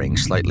outer ring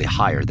slightly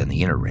higher than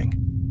the inner ring.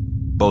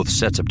 Both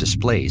sets of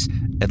displays,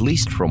 at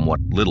least from what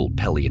little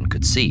Pelion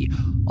could see,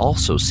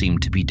 also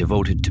seemed to be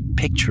devoted to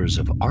pictures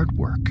of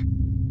artwork.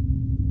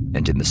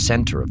 And in the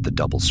center of the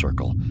double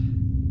circle,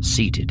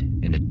 seated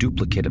in a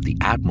duplicate of the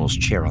Admiral's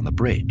chair on the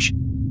bridge,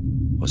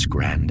 was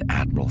Grand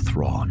Admiral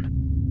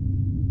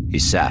Thrawn. He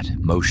sat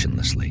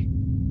motionlessly,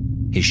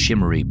 his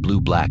shimmery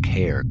blue-black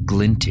hair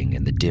glinting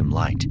in the dim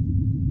light.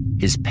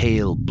 His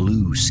pale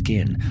blue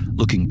skin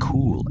looking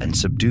cool and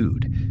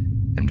subdued,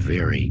 and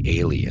very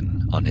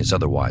alien on his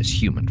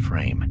otherwise human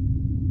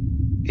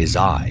frame. His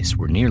eyes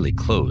were nearly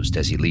closed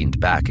as he leaned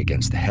back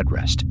against the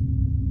headrest,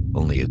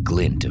 only a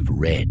glint of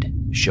red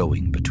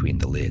showing between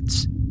the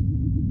lids.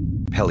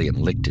 Pelion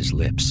licked his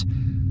lips,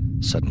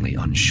 suddenly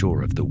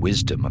unsure of the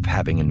wisdom of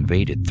having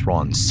invaded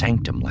Thrawn's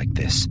sanctum like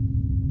this.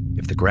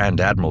 If the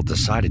Grand Admiral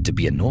decided to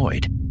be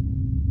annoyed...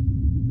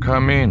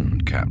 "Come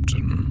in,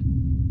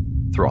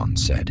 Captain," Thrawn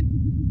said,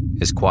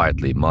 his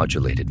quietly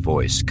modulated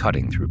voice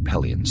cutting through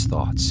Pelion's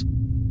thoughts.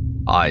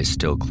 Eyes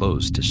still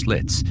closed to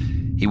slits,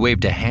 he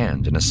waved a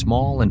hand in a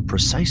small and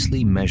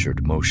precisely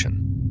measured motion.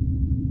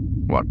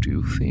 "What do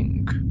you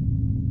think?"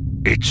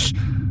 "It's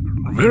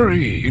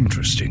very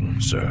interesting,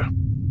 sir."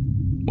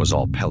 was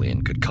all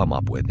Pelion could come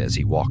up with as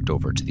he walked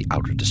over to the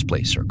outer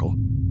display circle.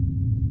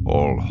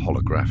 All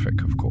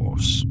holographic, of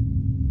course,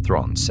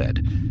 Thrawn said,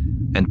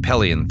 and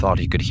Pelion thought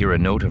he could hear a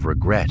note of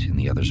regret in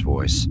the other's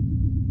voice.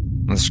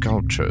 The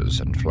sculptures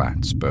and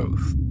flats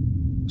both.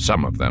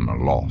 Some of them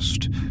are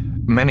lost.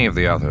 Many of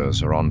the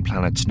others are on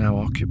planets now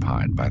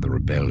occupied by the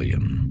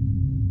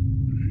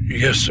rebellion.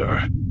 Yes,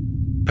 sir.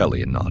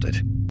 Pelion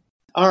nodded.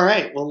 All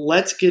right, well,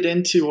 let's get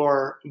into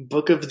our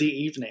book of the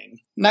evening.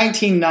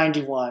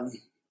 1991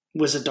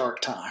 was a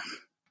dark time.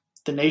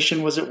 The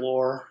nation was at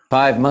war.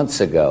 5 months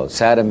ago,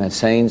 Saddam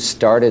Hussein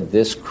started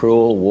this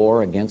cruel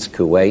war against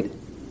Kuwait.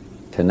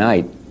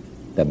 Tonight,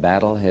 the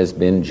battle has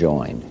been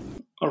joined.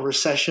 A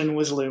recession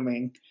was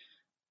looming.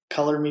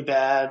 Color Me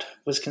Bad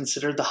was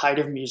considered the height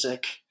of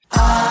music.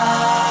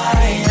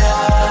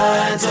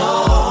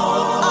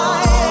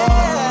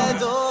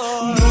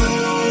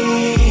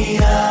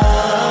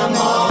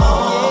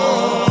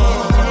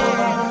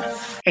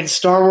 And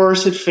Star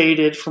Wars had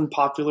faded from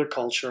popular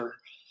culture,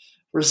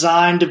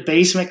 resigned to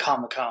basement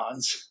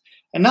Comic-Cons,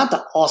 and not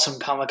the awesome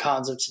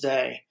Comic-Cons of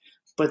today,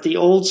 but the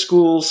old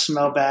school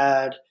smell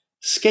bad,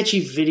 sketchy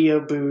video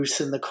booth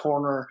in the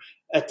corner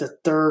at the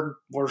third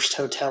worst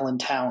hotel in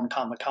town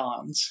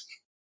Comic-Cons.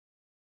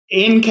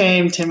 In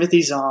came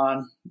Timothy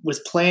Zahn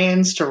with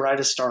plans to write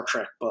a Star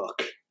Trek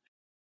book.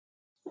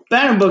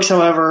 Bantam Books,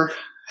 however,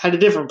 had a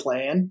different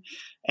plan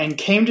and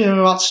came to him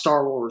about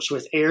Star Wars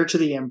with Heir to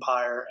the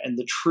Empire, and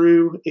the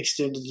true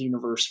extended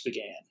universe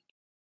began.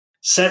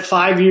 Set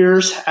 5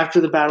 years after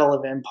the Battle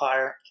of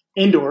Endor,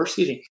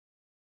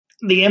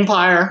 the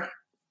Empire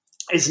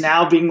is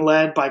now being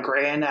led by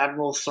Grand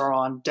Admiral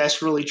Thrawn,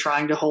 desperately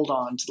trying to hold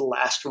on to the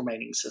last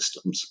remaining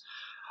systems.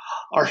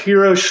 Our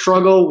heroes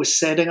struggle with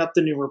setting up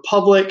the New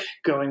Republic,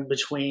 going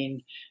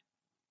between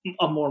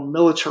a more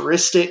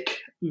militaristic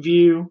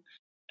view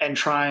and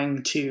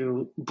trying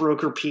to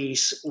broker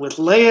peace, with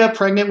Leia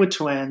pregnant with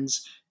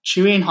twins,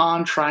 Chewie and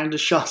Han trying to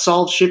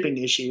solve shipping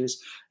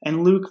issues,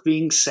 and Luke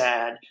being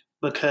sad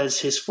because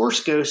his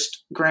Force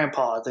Ghost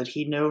grandpa that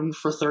he'd known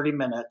for 30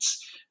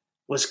 minutes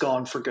was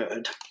gone for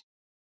good.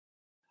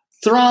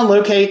 Thrawn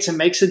locates and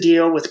makes a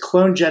deal with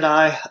clone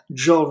Jedi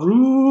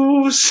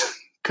Joruus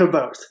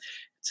C'baoth.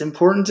 It's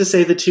important to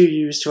say the two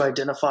used to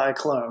identify a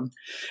clone,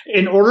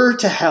 in order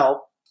to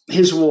help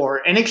his war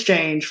in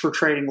exchange for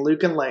trading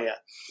Luke and Leia,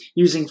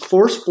 using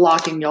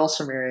force-blocking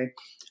Yalsamiri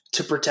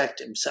to protect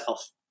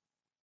himself.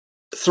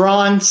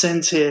 Thrawn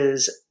sends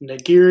his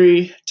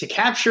Nagiri to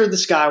capture the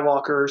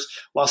Skywalkers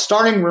while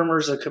starting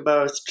rumors of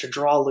C'baoth to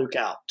draw Luke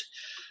out.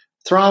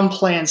 Thrawn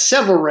plans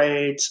several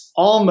raids,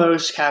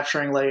 almost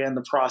capturing Leia in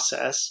the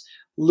process.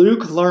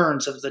 Luke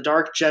learns of the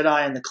Dark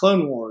Jedi in the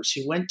Clone Wars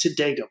who went to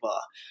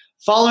Dagobah.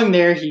 Following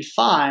there, he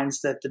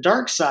finds that the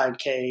Dark Side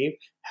Cave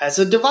has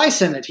a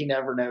device in it he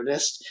never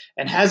noticed,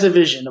 and has a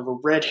vision of a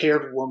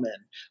red-haired woman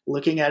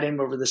looking at him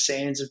over the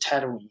sands of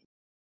Tatooine.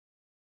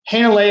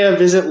 Han and Leia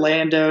visit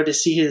Lando to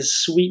see his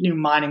sweet new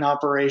mining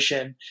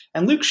operation,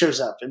 and Luke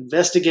shows up,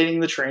 investigating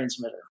the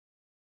transmitter.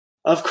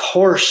 Of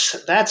course,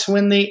 that's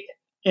when the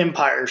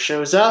Empire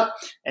shows up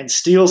and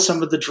steals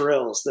some of the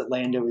drills that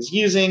Lando is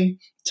using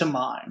to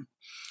mine.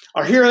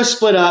 Our heroes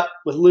split up,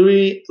 with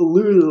Leia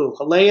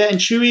and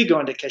Chewie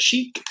going to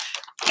Kashyyyk,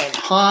 and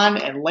Han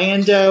and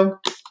Lando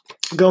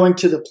going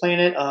to the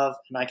planet of,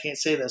 and I can't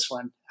say this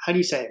one, how do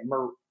you say it?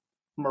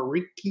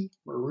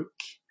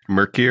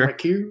 Mercure?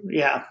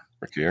 Yeah.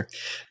 Mercure.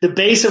 The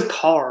base of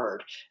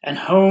Card, and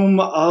home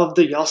of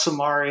the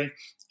Yalsamiri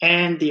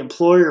and the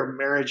employer of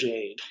Mara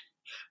Jade.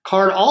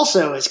 Card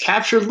also has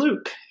captured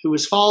Luke, who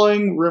is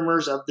following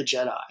rumors of the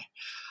Jedi.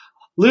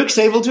 Luke's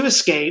able to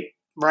escape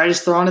right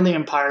as Thrawn and the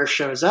Empire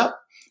shows up,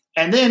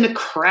 and then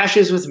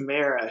crashes with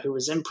Mara, who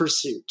is in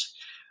pursuit.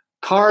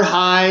 Card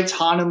hides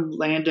Han and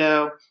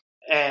Lando,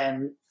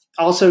 and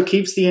also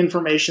keeps the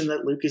information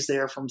that Luke is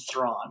there from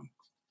Thrawn.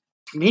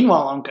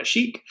 Meanwhile, on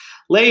Kashyyyk,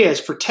 Leia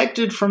is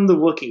protected from the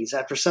Wookiees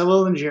after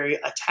several Nagiri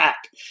attack,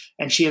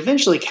 and she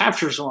eventually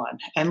captures one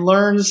and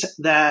learns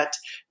that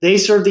they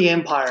serve the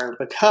Empire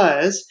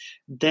because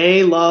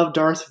they love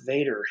Darth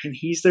Vader and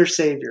he's their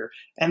savior,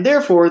 and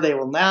therefore they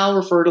will now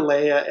refer to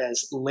Leia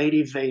as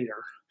Lady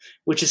Vader,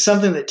 which is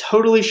something that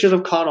totally should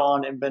have caught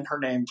on and been her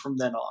name from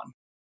then on.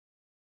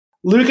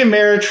 Luke and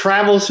Mara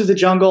travel through the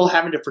jungle,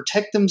 having to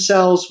protect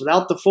themselves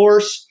without the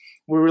Force,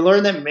 where we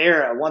learn that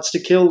Mara wants to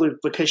kill Luke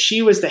because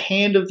she was the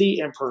hand of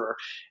the Emperor,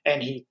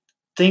 and he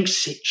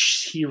thinks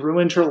he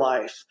ruined her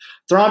life.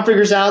 Thrawn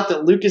figures out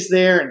that Luke is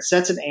there and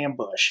sets an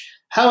ambush.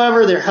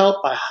 However, they're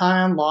helped by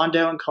Han,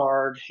 Lando, and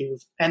Card,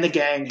 and the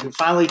gang, who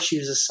finally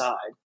choose a side.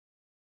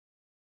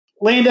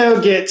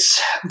 Lando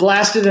gets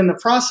blasted in the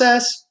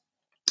process,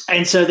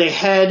 and so they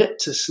head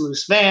to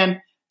Sluice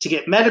Van to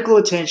get medical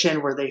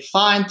attention, where they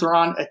find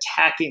Thrawn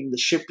attacking the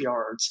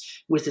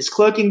shipyards with his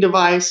cloaking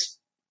device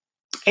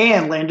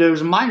and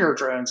Lando's miner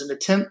drones in an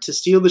attempt to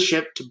steal the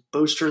ship to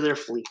bolster their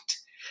fleet.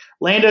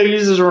 Lando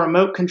uses a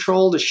remote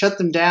control to shut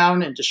them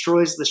down and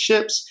destroys the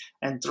ships,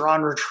 and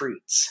Thrawn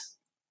retreats.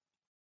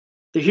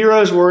 The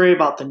heroes worry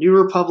about the New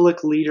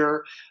Republic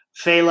leader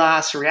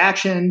Phelas'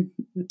 reaction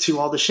to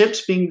all the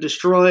ships being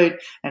destroyed,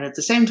 and at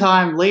the same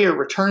time, Leia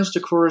returns to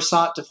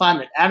Coruscant to find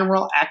that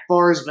Admiral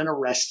Akbar has been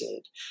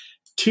arrested.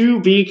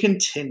 To be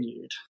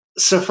continued.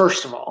 So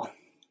first of all,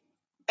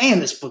 man,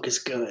 this book is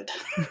good.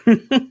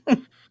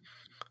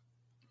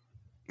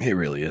 It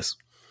really is.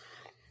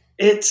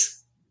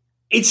 It's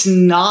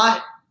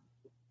not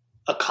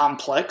a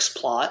complex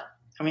plot.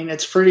 I mean,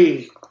 it's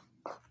pretty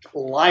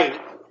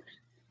light,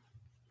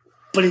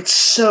 but it's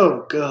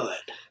so good.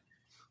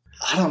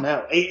 I don't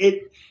know.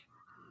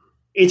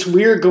 It's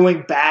weird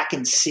going back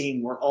and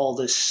seeing where all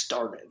this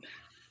started.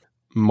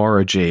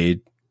 Mara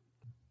Jade,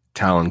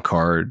 Talon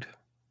Card,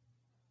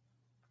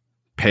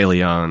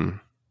 Paleon,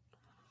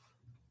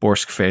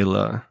 Borsk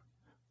Fela,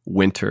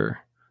 Winter,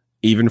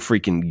 even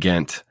freaking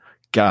Ghent.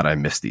 God, I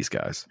miss these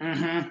guys.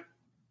 Mm-hmm.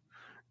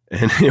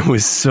 And it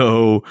was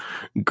so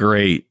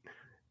great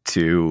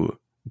to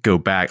go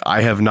back.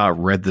 I have not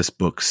read this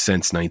book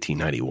since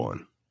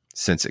 1991,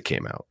 since it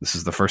came out. This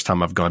is the first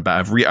time I've gone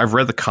back. I've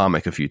read the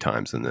comic a few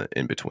times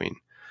in between,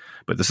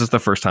 but this is the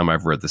first time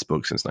I've read this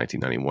book since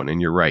 1991.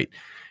 And you're right.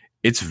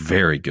 It's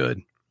very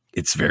good.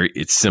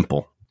 It's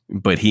simple,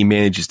 but he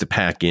manages to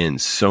pack in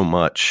so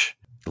much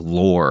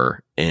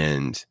lore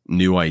and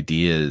new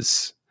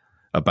ideas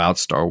about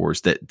Star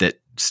Wars that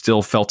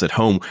still felt at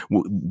home.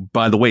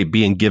 By the way,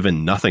 being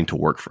given nothing to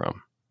work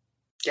from.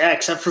 Yeah,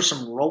 except for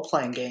some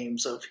role-playing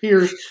games of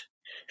here's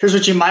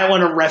what you might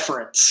want to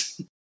reference.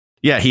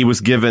 Yeah, he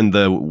was given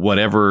the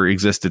whatever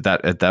existed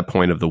at that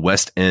point of the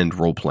West End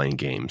role-playing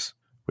games,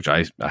 which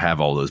I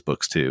have all those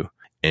books too,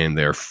 and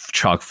they're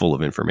chock full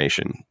of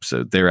information.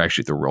 So they're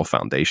actually the real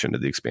foundation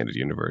of the expanded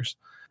universe.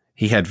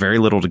 He had very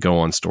little to go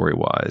on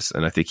story-wise,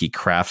 and I think he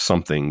crafts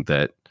something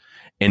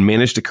and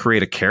managed to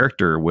create a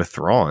character with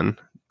Thrawn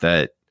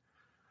that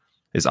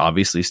is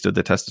obviously stood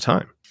the test of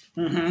time.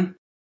 Mm-hmm.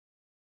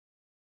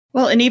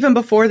 Well, and even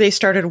before they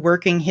started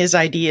working his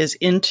ideas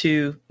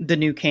into the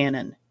new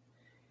canon,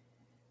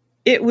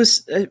 it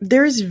was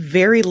there's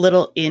very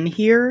little in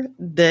here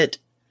that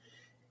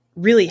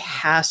really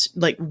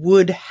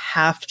would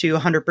have to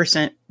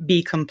 100%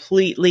 be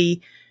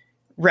completely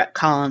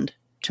retconned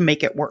to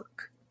make it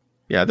work.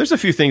 Yeah, there's a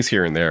few things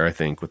here and there, I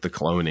think, with the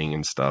cloning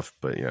and stuff,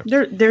 but yeah.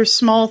 There's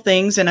small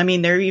things, and I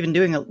mean they're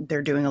doing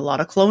a lot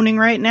of cloning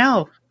right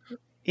now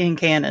in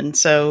canon.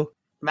 So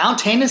Mount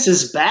Tannis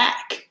is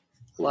back.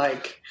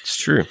 It's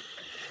true.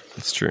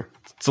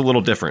 It's a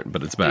little different,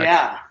 but it's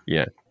back.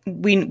 Yeah.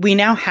 We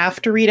now have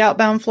to read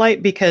Outbound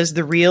Flight because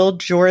the real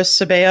Joruus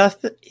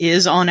C'baoth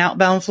is on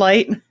Outbound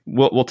Flight.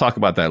 We'll talk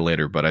about that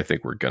later, but I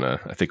think we're gonna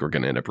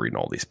end up reading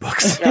all these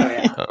books.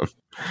 Oh,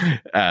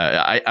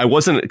 yeah. I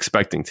wasn't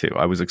expecting to.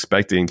 I was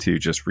expecting to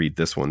just read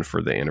this one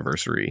for the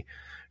anniversary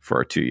for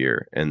our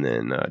 2-year, and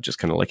then just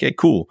kind of like, hey,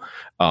 cool.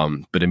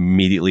 But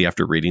immediately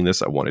after reading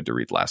this, I wanted to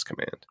read Last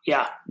Command.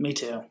 Yeah, me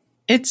too.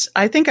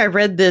 I think I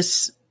read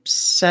this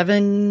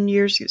 7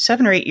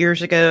 or 8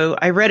 years ago.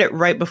 I read it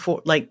right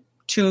before,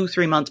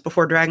 2-3 months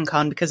before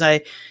DragonCon, because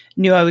I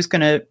knew I was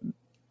going to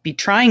be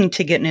trying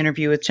to get an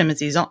interview with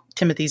Timothy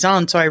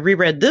Zahn. So I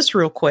reread this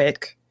real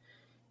quick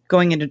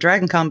going into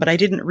DragonCon, but I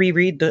didn't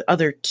reread the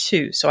other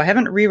two. So I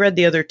haven't reread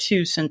the other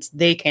two since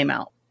they came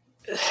out.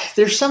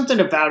 There's something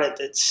about it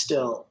that's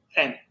still,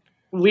 and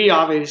we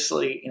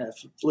obviously,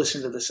 if you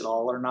listen to this at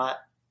all, are not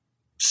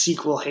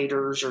sequel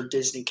haters or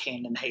Disney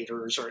canon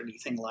haters or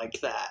anything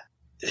like that.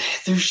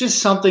 There's just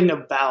something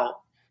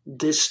about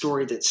this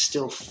story that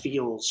still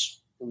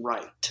feels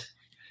right.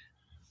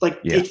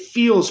 It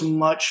feels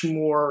much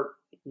more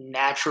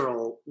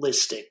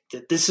naturalistic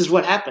that this is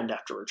what happened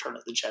after Return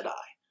of the Jedi.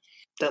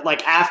 That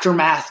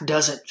Aftermath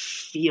doesn't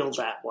feel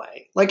that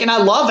way. And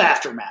I love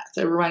Aftermath.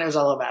 Everybody knows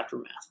I love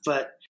Aftermath,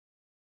 but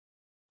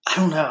I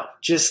don't know.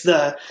 Just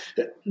the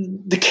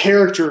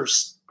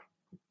characters,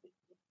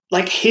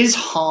 his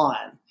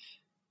Han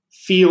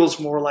feels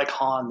more like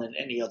Han than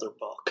any other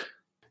book.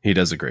 He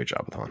does a great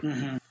job with Han.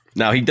 Mm-hmm.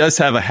 Now, he does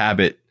have a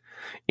habit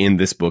in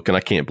this book, and I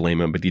can't blame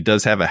him, but he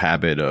does have a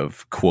habit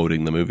of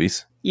quoting the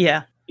movies.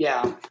 Yeah.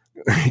 Yeah.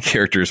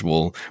 Characters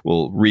will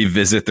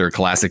revisit their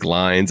classic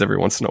lines every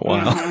once in a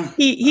while. Mm-hmm.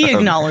 He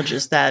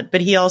acknowledges that,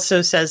 but he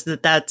also says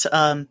that that's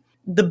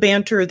the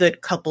banter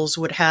that couples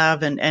would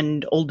have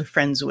and older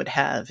friends would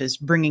have is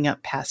bringing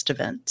up past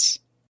events.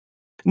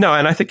 No,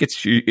 and I think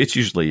it's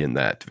usually in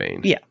that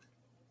vein. Yeah.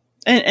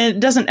 And it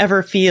doesn't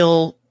ever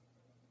feel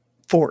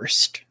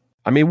forced.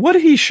 I mean, what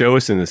did he show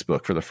us in this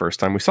book for the first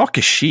time? We saw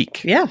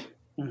Kashyyyk. Yeah.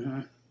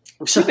 Mm-hmm.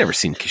 We've never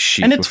seen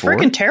Kashyyyk and it's before.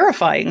 freaking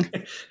terrifying.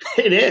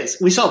 It is.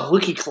 We saw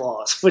Wookiee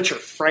claws, which are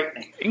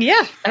frightening.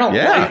 Yeah. I don't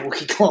like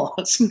Wookiee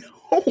claws.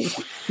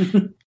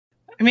 No.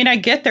 I mean, I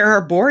get they're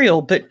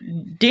arboreal, but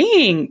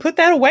dang, put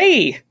that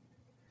away.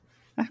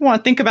 I want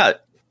to think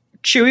about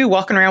Chewie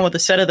walking around with a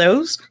set of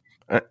those.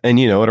 And,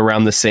 at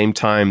around the same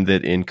time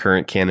that in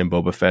current canon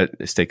Boba Fett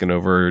is taking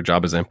over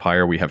Jabba's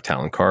empire, we have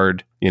Talon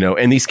Card,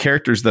 and these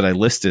characters that I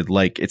listed,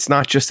 it's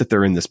not just that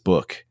they're in this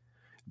book.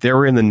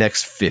 They're in the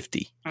next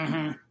 50.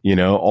 Mm-hmm.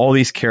 All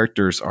these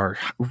characters are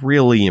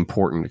really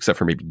important, except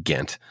for maybe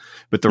Ghent.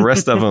 But the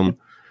rest of them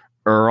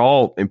are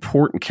all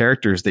important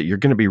characters that you're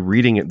going to be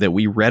reading that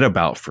we read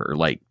about for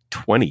like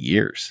 20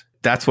 years.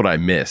 That's what I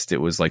missed. It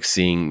was like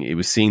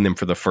seeing them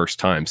for the first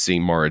time,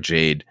 seeing Mara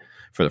Jade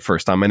for the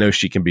first time. I know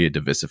she can be a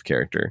divisive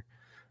character,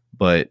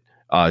 but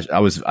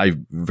I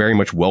very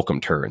much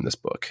welcomed her in this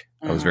book.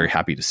 I was very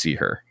happy to see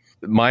her.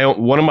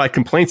 One of my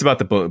complaints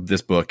about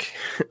this book,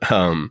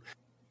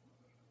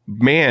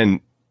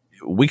 man,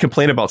 we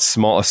complain about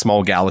a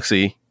small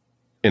galaxy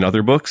in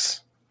other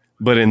books,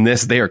 but in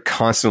this, they are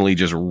constantly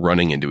just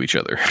running into each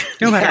other.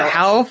 No matter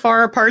how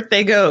far apart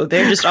they go,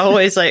 they're just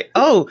always like,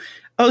 oh,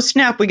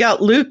 snap, we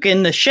got Luke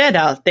in the shed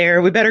out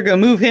there. We better go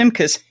move him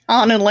because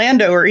Han and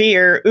Lando are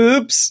here.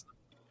 Oops.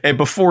 And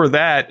before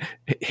that,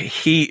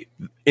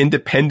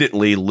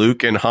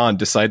 Luke and Han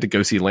decide to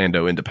go see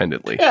Lando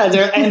independently. Yeah,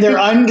 they're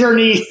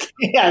underneath.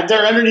 Yeah,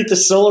 they're underneath the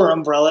solar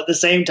umbrella at the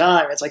same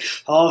time. It's like,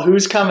 oh,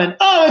 who's coming?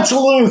 Oh, it's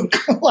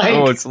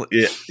Luke.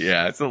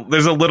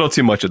 There's a little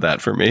too much of that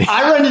for me.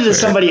 I run into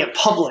somebody at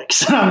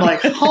Publix, and I'm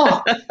like,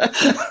 huh.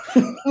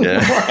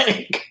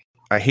 Yeah.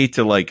 I hate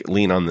to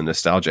lean on the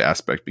nostalgia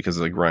aspect because,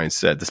 like Ryan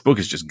said, this book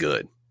is just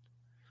good.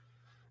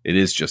 It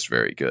is just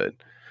very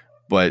good.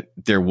 But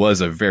there was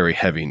a very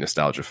heavy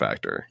nostalgia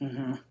factor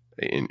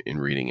in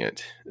reading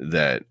it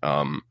that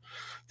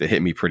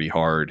hit me pretty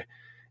hard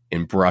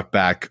and brought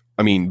back.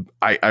 I mean,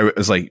 I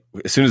was like,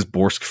 as soon as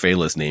Borsk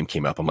Fela's name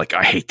came up, I'm like,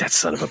 I hate that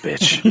son of a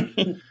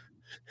bitch.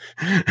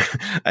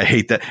 I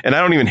hate that. And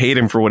I don't even hate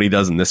him for what he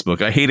does in this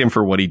book. I hate him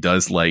for what he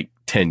does like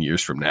 10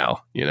 years from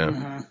now, you know?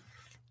 Mm-hmm.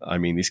 I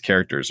mean, these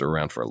characters are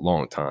around for a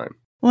long time.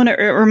 Well, and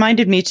it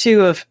reminded me,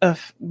 too,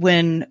 of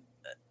when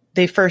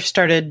they first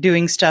started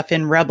doing stuff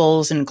in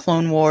Rebels and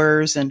Clone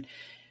Wars and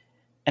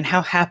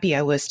how happy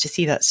I was to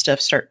see that stuff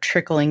start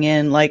trickling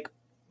in. Like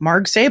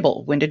Marg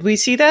Sable. When did we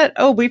see that?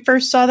 Oh, we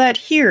first saw that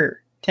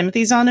here.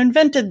 Timothy Zahn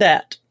invented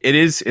that. It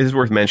is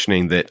worth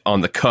mentioning that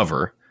on the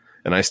cover,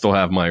 and I still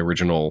have my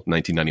original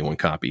 1991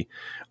 copy,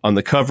 on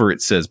the cover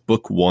it says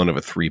book 1 of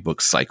a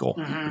 3-book cycle.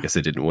 I guess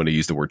they didn't want to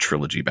use the word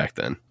trilogy back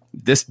then.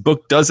 This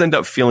book does end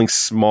up feeling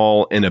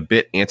small and a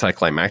bit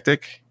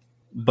anticlimactic,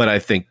 but I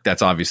think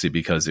that's obviously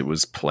because it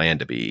was planned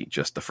to be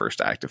just the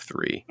first act of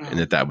 3 and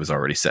that was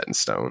already set in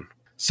stone.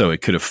 So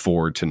it could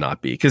afford to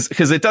not be, because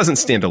it doesn't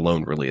stand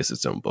alone really as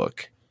its own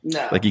book.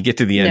 No. Like you get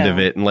to the end of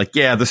it and like,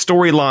 yeah, the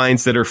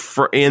storylines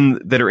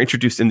that are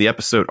introduced in the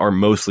episode are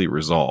mostly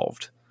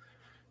resolved,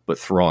 but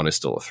Thrawn is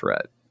still a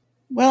threat.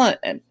 Well,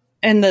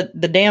 and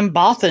the damn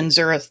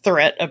Bothans are a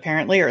threat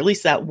apparently, or at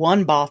least that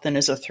one Bothan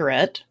is a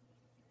threat.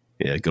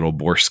 Yeah, good old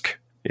Borsk.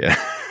 Yeah.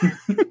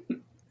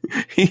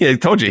 I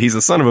told you, he's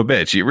a son of a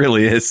bitch. He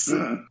really is.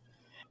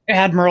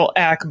 Admiral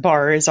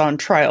Akbar is on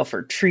trial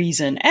for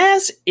treason,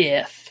 as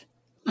if.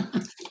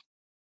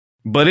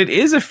 But it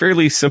is a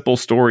fairly simple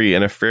story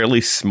and a fairly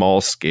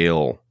small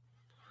scale.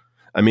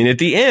 I mean, at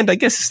the end, I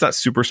guess it's not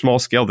super small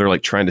scale. They're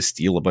like trying to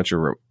steal a bunch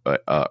of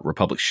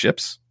Republic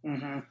ships.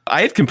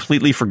 I had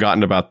completely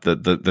forgotten about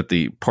that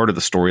the part of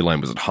the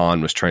storyline was that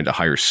Han was trying to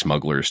hire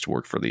smugglers to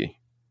work for the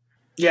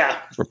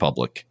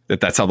Republic.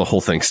 That's how the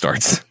whole thing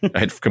starts. I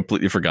had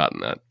completely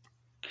forgotten that.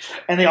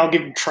 And they all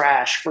give him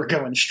trash for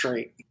going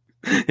straight.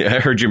 Yeah, I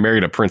heard you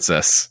married a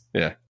princess.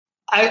 Yeah.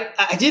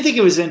 I did think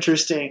it was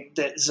interesting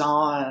that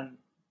Zahn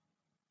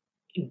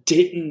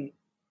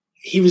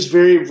he was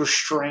very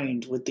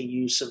restrained with the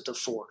use of the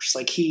Force.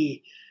 Like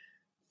he,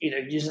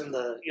 using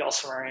the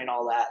Yulsamari and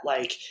all that,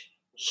 like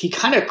he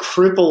kind of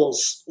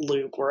cripples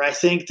Luke, where I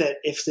think that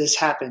if this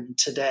happened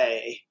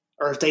today,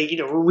 or if they,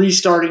 were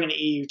restarting an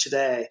EU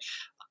today,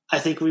 I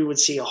think we would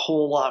see a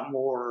whole lot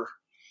more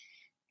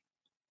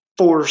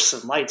Force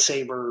and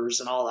lightsabers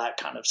and all that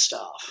kind of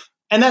stuff.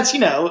 And that's,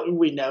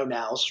 we know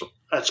now, so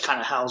that's kind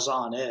of how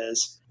Zahn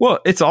is. Well,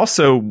 it's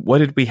also, what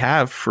did we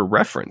have for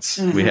reference?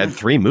 We had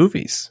 3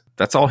 movies.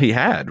 That's all he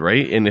had,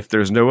 right? And if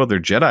there's no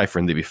other Jedi for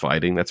him to be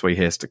fighting, that's why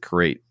he has to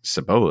create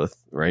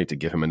Saboth, right? To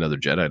give him another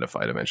Jedi to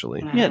fight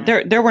eventually. Yeah,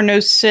 there were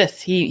no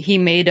Sith. He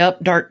made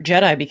up Dark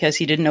Jedi because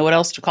he didn't know what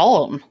else to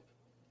call them.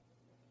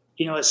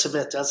 You know what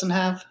Saboth doesn't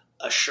have?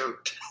 A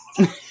shirt.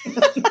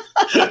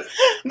 I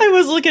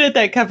was looking at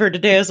that cover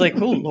today. I was like,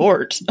 oh,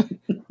 Lord.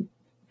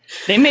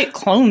 They make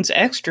clones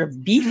extra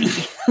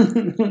beefy.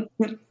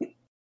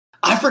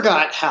 I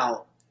forgot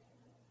how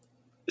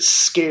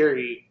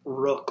scary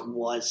Rook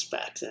was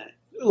back then.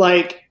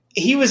 Like,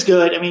 he was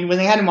good. I mean, when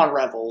they had him on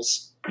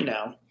Rebels,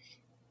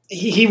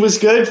 he was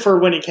good for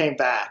when he came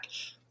back.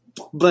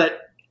 But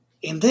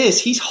in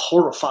this, he's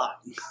horrifying.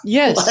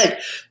 Yes. Like,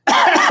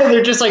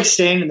 they're just like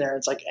standing there.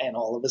 It's like, and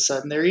all of a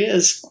sudden there he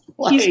is.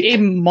 Like, he's a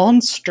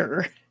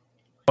monster.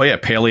 Oh yeah,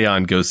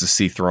 Paleon goes to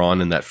see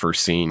Thrawn in that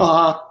first scene.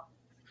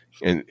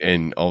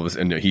 And all of a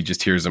sudden he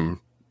just hears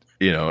him,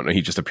 and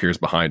he just appears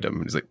behind him.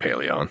 And he's like,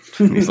 Paleon.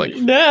 And he's like,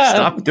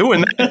 stop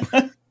doing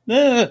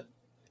that.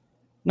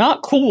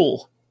 Not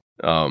cool.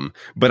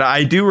 But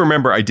I did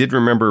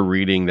remember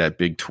reading that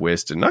big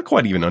twist and not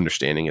quite even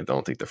understanding it. I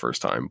don't think the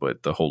first time,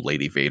 but the whole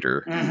Lady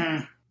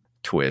Vader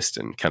twist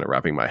and kind of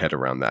wrapping my head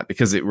around that,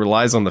 because it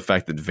relies on the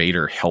fact that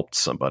Vader helped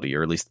somebody,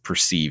 or at least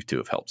perceived to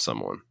have helped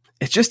someone.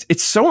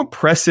 It's so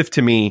impressive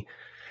to me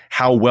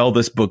how well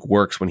this book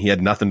works when he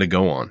had nothing to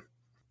go on,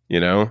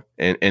 you know,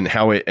 and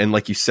how it, and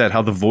like you said,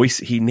 how the voice,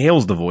 he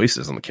nails the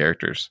voices on the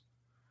characters.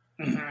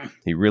 Mm-hmm.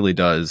 He really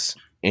does.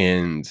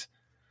 And,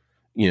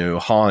 you know,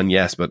 Han,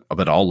 yes, but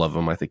all of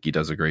them, I think he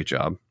does a great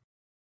job.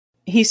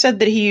 He said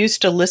that he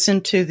used to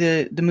listen to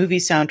the movie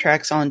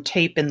soundtracks on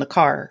tape in the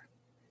car,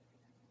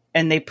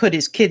 and they put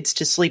his kids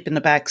to sleep in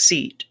the back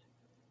seat.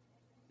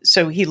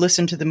 So he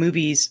listened to the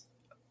movies,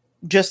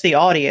 just the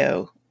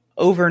audio,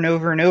 over and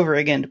over and over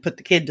again to put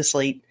the kid to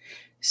sleep.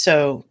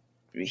 So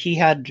he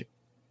had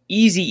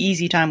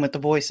easy time with the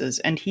voices,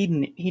 and he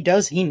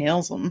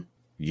nails them.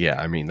 Yeah,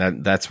 I mean,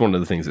 that's one of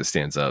the things that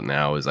stands out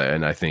now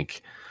and I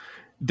think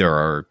there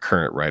are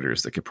current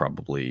writers that could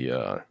probably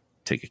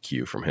take a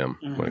cue from him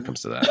when it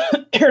comes to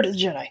that. Heir to the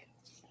Jedi.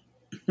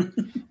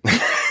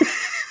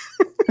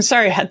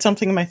 Sorry, I had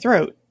something in my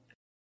throat.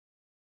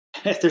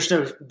 There's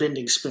no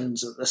bending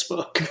spoons in this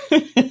book.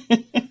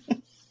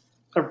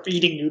 Or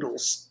eating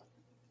noodles.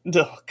 Oh,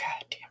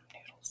 goddamn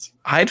noodles.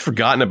 I had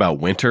forgotten about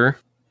Winter.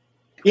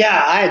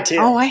 Yeah, I had too.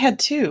 Oh, I had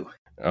too.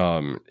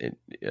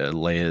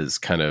 Leia's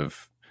kind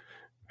of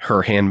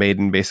her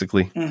handmaiden,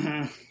 basically.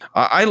 Mm-hmm.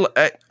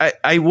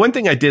 I one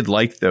thing I did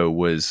like, though,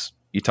 was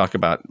you talk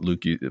about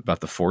Luke,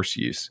 about the Force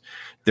use.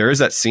 There is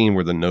that scene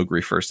where the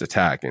Noghri first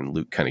attack and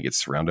Luke kind of gets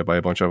surrounded by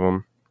a bunch of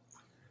them.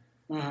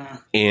 Mm-hmm.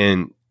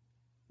 And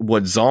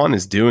what Zahn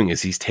is doing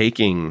is he's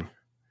taking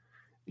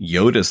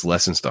Yoda's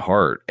lessons to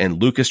heart,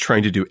 and Luke is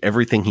trying to do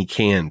everything he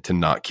can to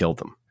not kill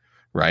them.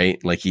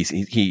 Right? Like he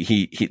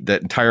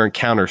that entire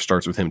encounter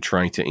starts with him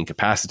trying to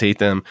incapacitate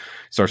them,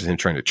 starts with him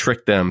trying to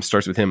trick them,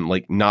 starts with him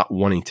like not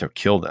wanting to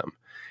kill them.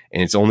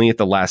 And it's only at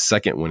the last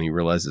second when he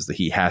realizes that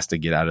he has to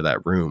get out of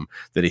that room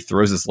that he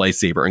throws his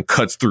lightsaber and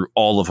cuts through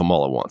all of them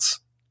all at once,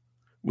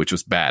 which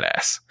was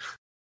badass,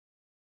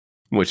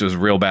 which was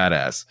real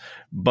badass.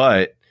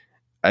 But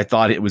I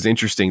thought it was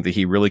interesting that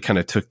he really kind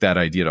of took that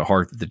idea to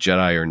heart, that the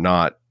Jedi are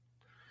not,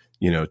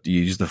 you know,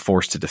 you use the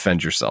Force to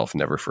defend yourself,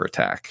 never for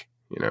attack,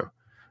 you know.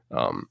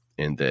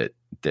 And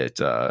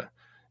that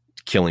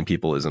killing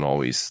people isn't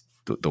always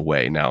the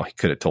way. Now, he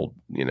could have told,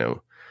 you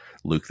know,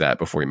 Luke that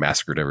before he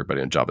massacred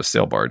everybody on Jabba's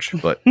sail barge,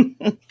 but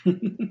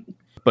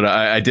but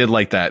I did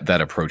like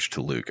that approach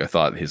to Luke. I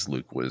thought his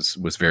Luke was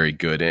very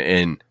good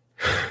and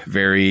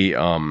very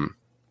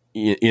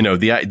you know,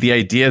 the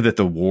idea that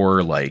the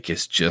war like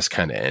is just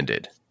kind of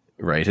ended,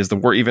 right? Has the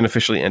war even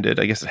officially ended?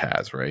 I guess it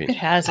has, right? It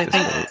has. I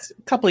think it's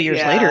a couple of years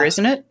later,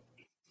 isn't it?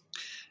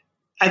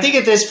 I think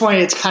at this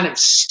point it's kind of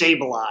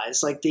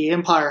stabilized. Like the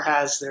Empire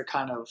has their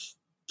kind of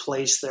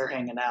place they're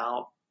hanging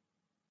out,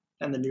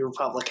 and the New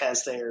Republic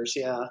has theirs.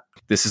 Yeah.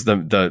 This is the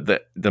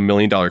 $1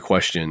 million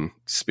question.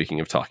 Speaking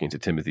of talking to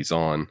Timothy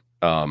Zahn,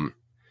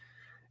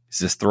 is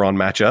this Thrawn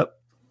matchup?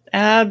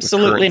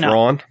 Absolutely not.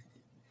 Thrawn?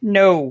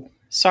 No,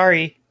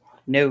 sorry,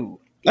 no.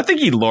 I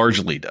think he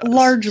largely does.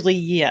 Largely,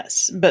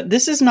 yes. But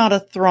this is not a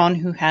Thrawn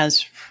who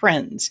has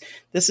friends.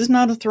 This is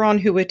not a Thrawn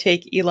who would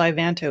take Eli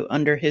Vanto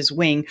under his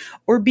wing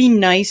or be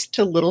nice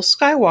to little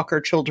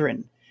Skywalker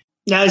children.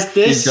 Now, is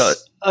this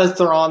a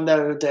Thrawn,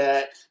 though,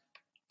 that,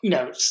 you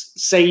know,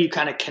 say you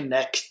kind of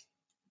connect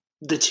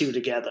the two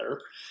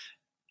together?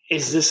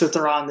 Is this a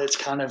Thrawn that's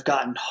kind of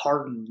gotten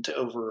hardened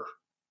over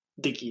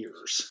the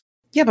years?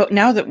 Yeah, but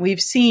now that we've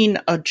seen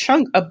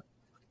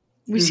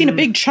we've seen a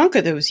big chunk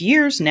of those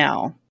years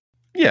now.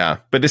 Yeah,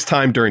 but his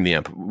time during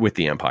with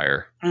the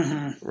Empire,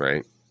 mm-hmm.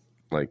 right?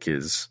 Like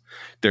there's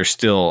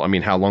still, I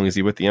mean, how long is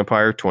he with the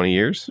Empire? 20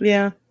 years?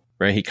 Yeah.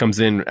 Right? He comes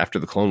in after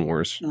the Clone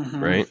Wars,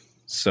 mm-hmm. right?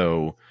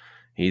 So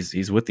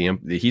he's with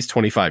he's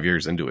 25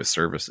 years into his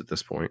service at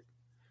this point.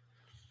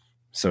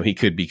 So he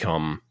could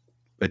become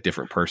a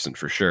different person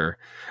for sure.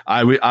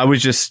 I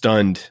was just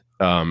stunned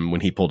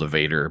when he pulled a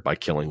Vader by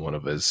killing one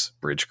of his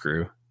bridge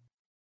crew.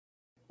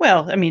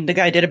 Well, I mean, the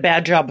guy did a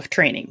bad job of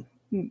training.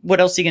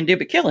 What else are you going to do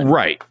but kill him?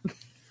 Right.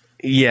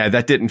 Yeah,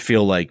 that didn't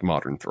feel like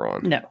modern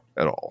Thrawn. No.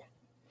 At all.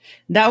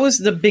 That was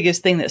the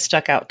biggest thing that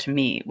stuck out to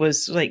me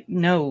was like,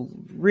 no,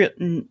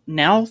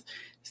 now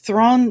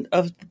Thrawn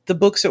of the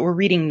books that we're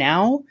reading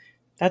now,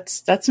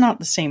 that's not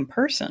the same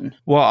person.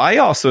 Well, I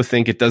also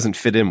think it doesn't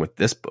fit in with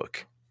this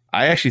book.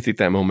 I actually think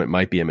that moment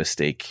might be a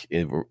mistake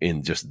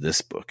in just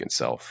this book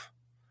itself.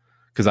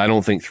 Because I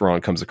don't think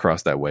Thrawn comes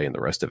across that way in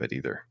the rest of it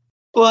either.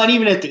 Well, and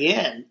even at the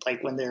end,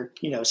 like when they're,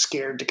 you know,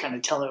 scared to kind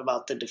of tell him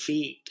about the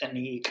defeat, and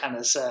he kind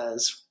of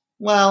says,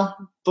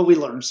 well, but we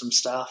learned some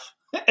stuff.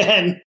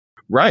 And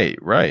Right.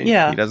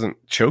 Yeah. He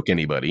doesn't choke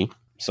anybody.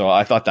 So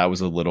I thought that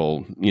was a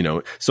little, you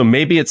know, so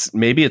maybe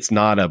it's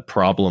not a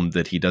problem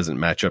that he doesn't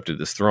match up to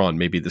this Thrawn.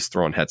 Maybe this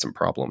Thrawn had some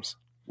problems,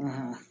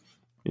 mm-hmm.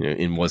 you know,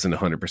 and wasn't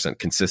 100%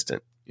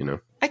 consistent, you know.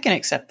 I can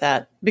accept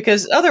that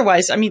because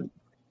otherwise, I mean,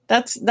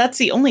 that's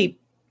the only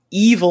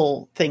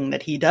evil thing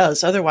that he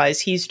does. Otherwise,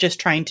 he's just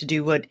trying to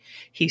do what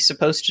he's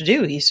supposed to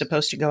do. He's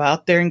supposed to go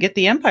out there and get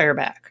the Empire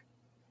back.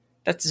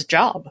 That's his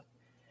job.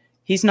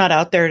 He's not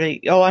out there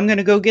to, I'm going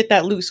to go get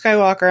that Luke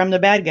Skywalker. I'm the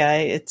bad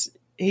guy.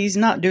 He's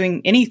not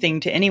doing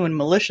anything to anyone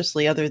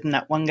maliciously other than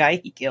that one guy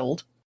he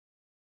killed.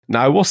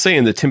 Now, I will say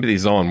in the Timothy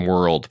Zahn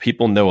world,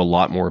 people know a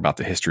lot more about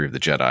the history of the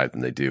Jedi than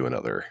they do in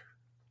other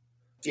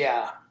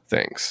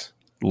things.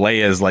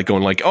 Leia's like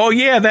going like, oh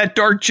yeah, that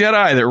dark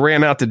Jedi that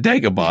ran out to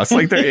Dagobah. It's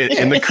like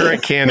in the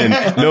current canon,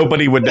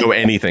 nobody would know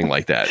anything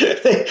like that.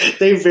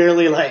 They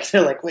barely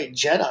they're like, wait,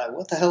 Jedi?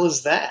 What the hell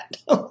is that?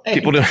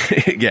 People don't,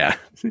 yeah.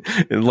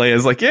 And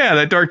Leia's like, yeah,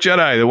 that dark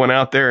Jedi that went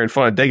out there and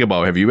fought at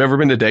Dagobah. Have you ever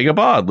been to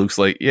Dagobah? Luke's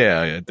like,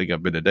 yeah, I think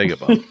I've been to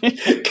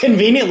Dagobah.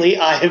 Conveniently,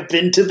 I have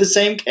been to the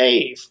same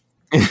cave.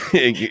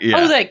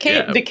 Yeah, that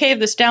cave, the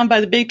cave that's down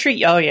by the big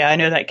tree. Oh yeah, I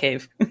know that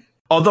cave.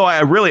 Although I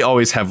really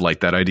always have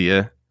liked that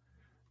idea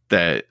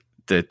that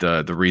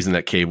the reason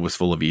that cave was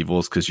full of evil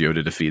is because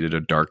Yoda defeated a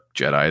dark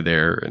Jedi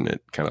there, and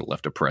it kind of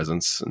left a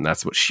presence, and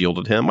that's what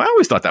shielded him. I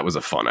always thought that was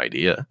a fun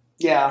idea.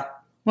 Yeah.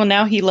 Well,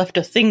 now he left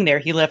a thing there.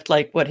 He left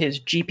his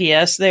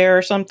GPS there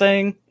or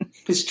something.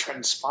 His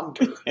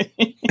transponder.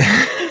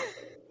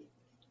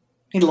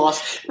 He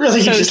lost.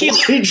 Really,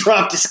 he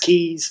dropped his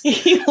keys.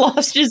 He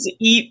lost his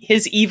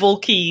evil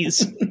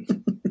keys.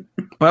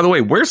 By the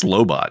way, where's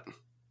Lobot?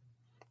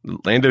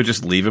 Lando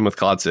just leave him with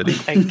Cloud City?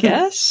 I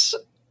guess.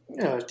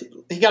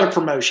 He got a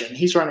promotion.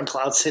 He's running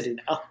Cloud City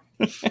now.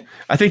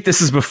 I think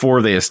this is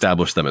before they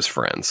established them as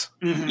friends.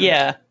 Mm-hmm.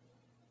 Yeah.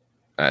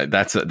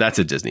 That's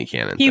a Disney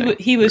canon.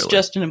 He was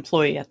just an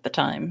employee at the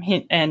time,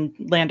 and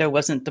Lando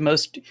wasn't the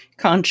most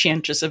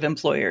conscientious of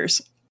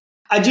employers.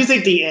 I do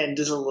think the end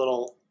is a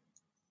little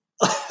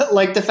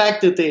like the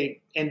fact that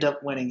they end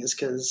up winning is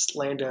because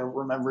Lando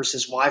remembers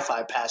his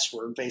Wi-Fi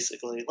password.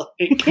 Basically,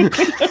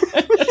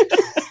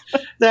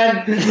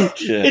 that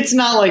it's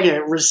not like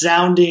a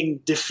resounding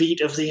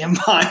defeat of the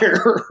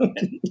Empire.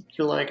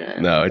 You're like,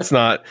 no, it's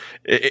not.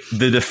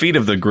 The defeat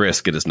of the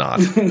Grysk, it is not.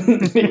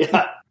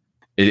 Yeah.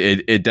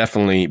 It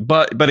definitely,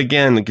 but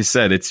again, like you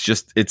said, it's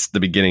the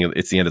beginning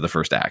it's the end of the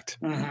first act.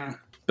 Mm-hmm.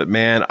 But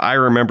man, I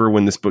remember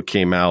when this book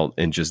came out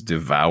and just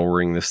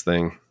devouring this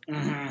thing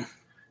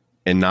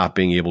and not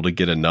being able to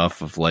get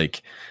enough of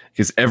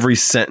because every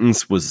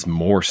sentence was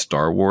more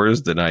Star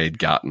Wars than I had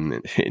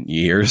gotten in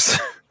years.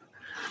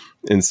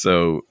 And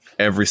so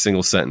every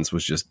single sentence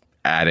was just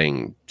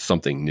adding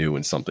something new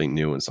and something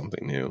new and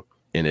something new.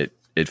 And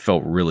it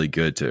felt really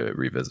good to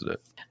revisit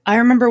it. I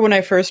remember when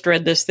I first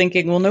read this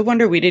thinking, well, no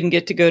wonder we didn't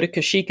get to go to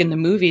Kashyyyk in the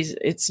movies.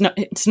 It's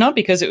not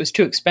because it was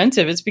too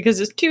expensive. It's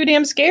because it's too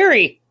damn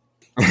scary.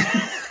 Do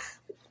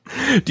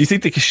you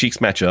think the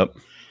Kashyyks match up?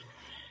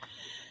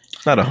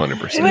 Not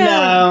 100%.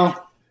 No.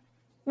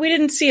 We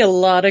didn't see a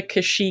lot of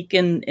Kashyyyk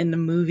in the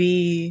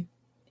movie.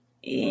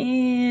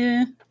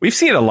 Yeah. We've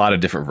seen a lot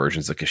of different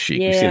versions of Kashyyyk.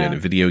 Yeah. We've seen it in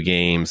video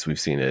games. We've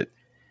seen it,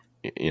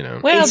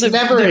 Well,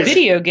 the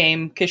video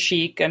game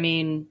Kashyyyk, I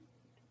mean,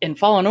 in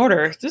Fallen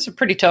Order, this is a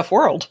pretty tough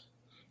world.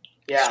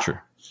 Yeah. It's true.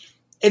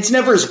 It's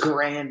never as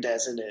grand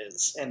as it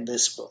is in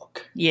this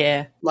book.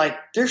 Yeah.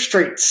 There's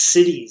straight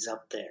cities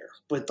up there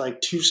with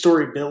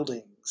 2-story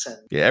buildings. And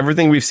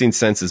everything we've seen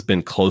since has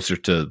been closer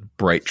to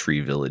Bright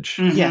Tree Village.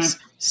 Mm-hmm. Yes.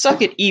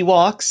 Suck it,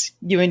 Ewoks,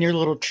 you and your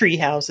little tree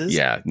houses.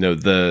 Yeah. No,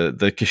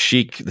 the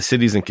Kashyyyk, the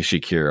cities in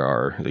Kashyyyk here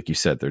are, like you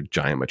said, they're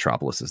giant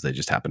metropolises. They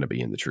just happen to be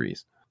in the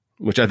trees,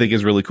 which I think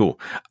is really cool.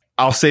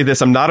 I'll say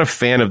this. I'm not a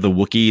fan of the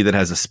Wookiee that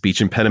has a speech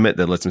impediment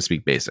that lets him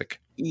speak basic.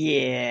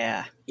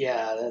 Yeah.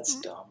 Yeah, that's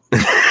dumb.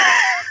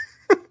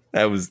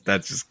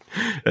 That's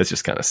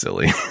just kind of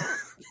silly.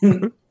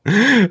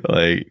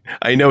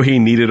 I know he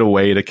needed a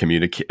way to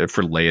communicate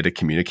for Leia to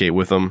communicate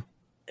with him.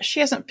 She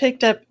hasn't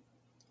picked up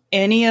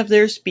any of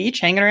their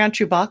speech hanging around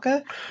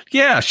Chewbacca.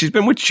 Yeah, she's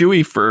been with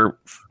Chewie for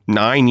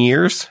 9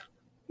 years.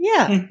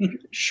 Yeah,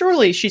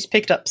 surely she's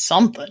picked up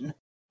something.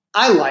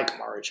 I like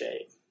Mara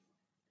Jade.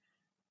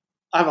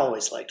 I've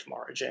always liked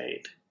Mara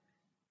Jade.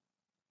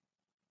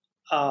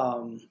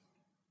 I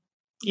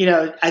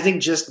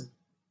think just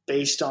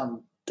based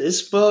on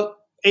this book,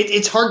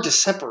 it's hard to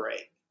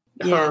separate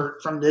her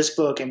from this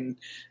book and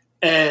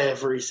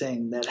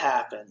everything that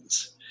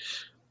happens.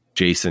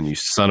 Jason, you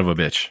son of a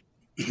bitch.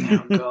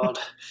 Oh, God.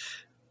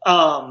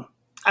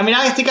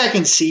 I think I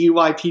can see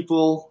why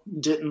people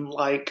didn't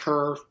like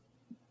her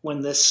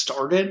when this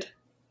started.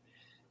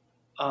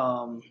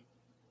 And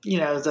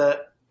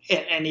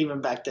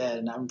even back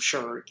then, I'm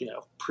sure,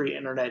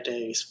 pre-internet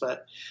days,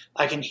 but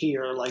I can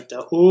hear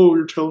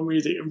you're telling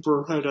me the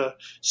Emperor had a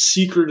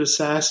secret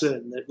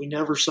assassin that we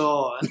never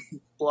saw and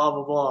blah,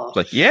 blah,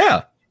 blah.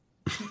 Yeah.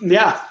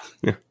 Yeah.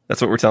 Yeah.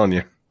 That's what we're telling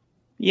you.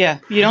 Yeah.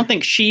 You don't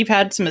think Sheev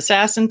had some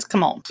assassins?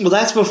 Come on. Well,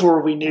 that's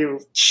before we knew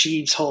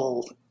Sheev's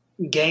whole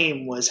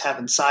game was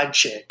having side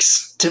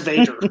chicks to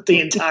Vader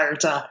the entire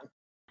time.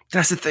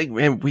 That's the thing,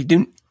 man.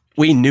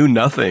 We knew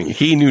nothing.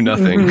 He knew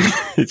nothing.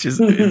 It's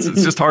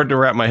just hard to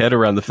wrap my head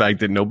around the fact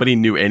that nobody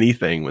knew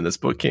anything when this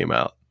book came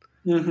out.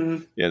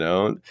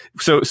 Mm-hmm.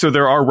 So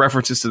there are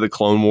references to the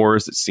Clone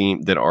Wars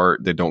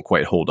that don't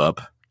quite hold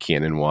up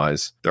canon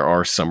wise. There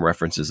are some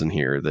references in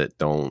here that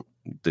don't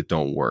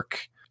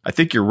work. I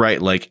think you're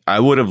right. I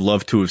would have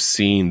loved to have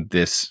seen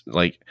this.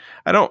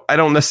 I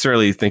don't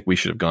necessarily think we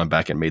should have gone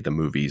back and made the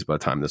movies. By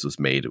the time this was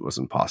made, it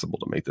wasn't possible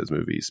to make those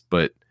movies.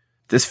 But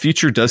this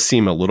future does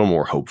seem a little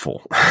more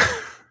hopeful.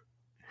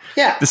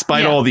 Yeah.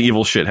 Despite all the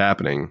evil shit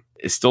happening,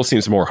 it still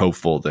seems more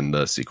hopeful than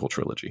the sequel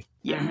trilogy.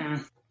 Yeah.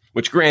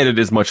 Which, granted,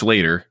 is much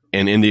later.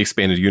 And in the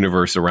expanded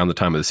universe around the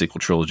time of the sequel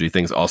trilogy,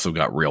 things also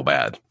got real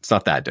bad. It's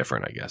not that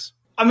different, I guess.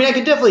 I mean, I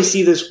could definitely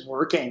see this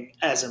working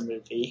as a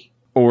movie.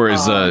 Or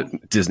as a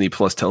Disney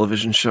Plus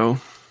television show,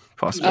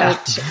 possibly.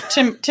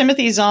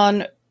 Timothy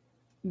Zahn,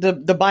 the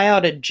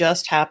buyout had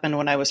just happened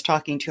when I was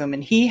talking to him,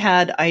 and he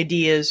had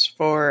ideas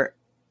for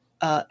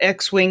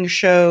X-Wing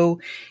show.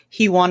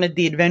 He wanted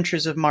the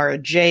Adventures of Mara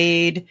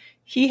Jade.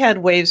 He had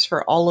waves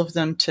for all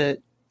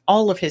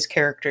of his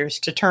characters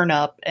to turn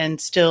up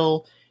and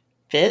still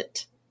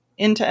fit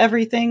into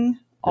everything,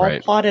 all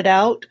plotted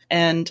out.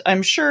 And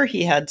I'm sure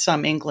he had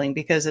some inkling,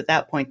 because at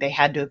that point they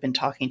had to have been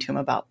talking to him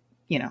about,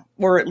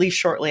 or at least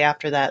shortly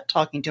after that,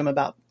 talking to him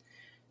about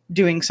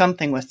doing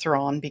something with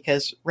Thrawn,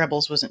 because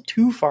Rebels wasn't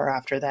too far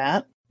after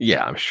that.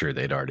 Yeah, I'm sure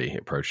they'd already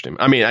approached him.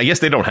 I mean, I guess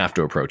they don't have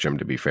to approach him,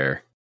 to be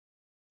fair.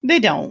 They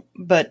don't,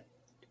 but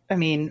I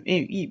mean,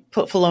 you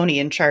put Filoni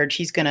in charge,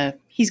 he's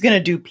gonna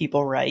do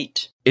people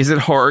right. Is it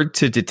hard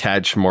to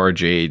detach Mara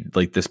Jade,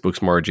 like this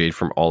book's Mara Jade,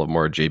 from all of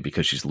Mara Jade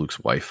because she's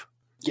Luke's wife?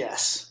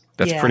 Yes.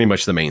 That's pretty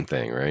much the main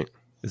thing, right?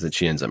 Is that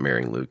she ends up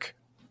marrying Luke.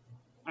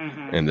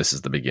 Mm-hmm. And this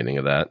is the beginning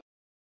of that.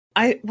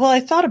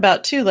 I thought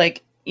about too,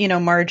 like,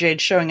 Mara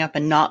Jade showing up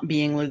and not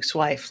being Luke's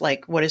wife.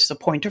 Like, what is the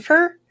point of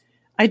her?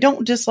 I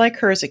don't dislike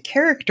her as a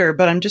character,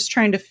 but I'm just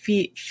trying to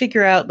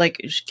figure out, like,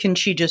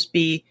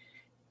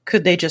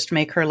 could they just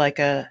make her like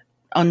a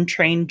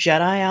untrained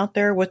Jedi out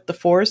there with the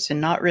Force and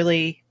not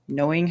really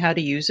knowing how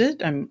to use it?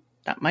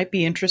 That might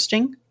be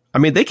interesting. I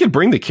mean, they could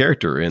bring the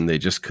character in, they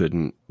just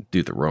couldn't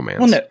do the romance.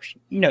 Well,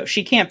 no,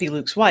 she can't be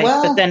Luke's wife.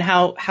 Well, but then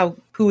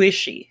who is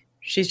she?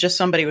 She's just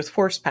somebody with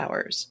Force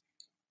powers.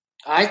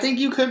 I think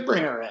you could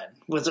bring her in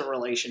with a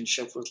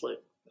relationship with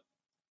Luke.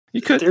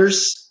 You could.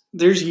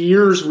 There's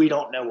years we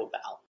don't know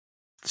about.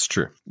 It's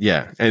true.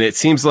 Yeah. And it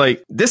seems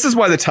like this is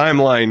why the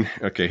timeline.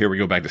 Okay, here we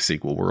go back to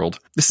sequel world.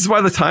 This is why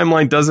the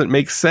timeline doesn't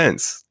make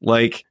sense.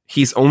 Like,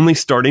 he's only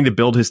starting to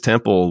build his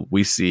temple,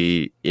 we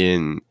see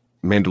in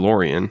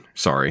Mandalorian.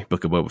 Sorry,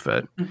 Book of Boba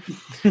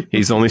Fett.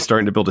 He's only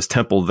starting to build his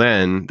temple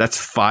then. That's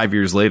 5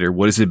 years later.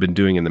 What has he been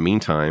doing in the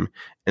meantime?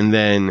 And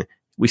then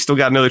we still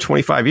got another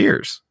 25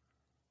 years.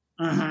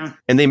 Mm-hmm.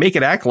 And they make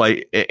it act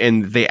like,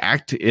 and they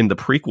act in the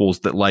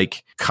prequels that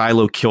like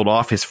Kylo killed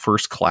off his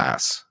first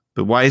class.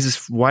 But why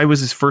was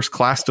his first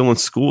class still in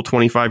school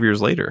 25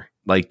 years later?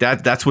 Like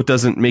that's what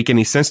doesn't make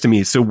any sense to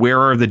me. So where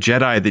are the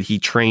Jedi that he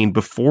trained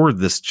before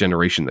this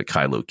generation that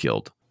Kylo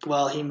killed?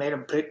 Well, he made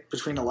him pick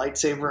between a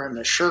lightsaber and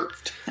a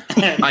shirt.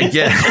 I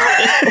guess.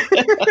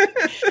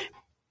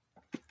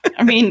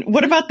 I mean,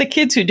 what about the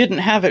kids who didn't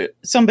have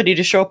somebody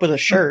to show up with a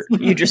shirt?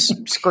 You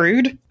just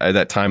screwed?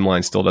 That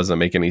timeline still doesn't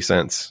make any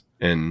sense.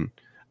 And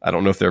I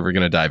don't know if they're ever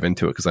going to dive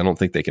into it, because I don't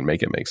think they can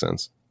make it make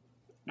sense.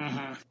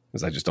 Mm-hmm.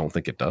 Because I just don't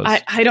think it does.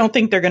 I don't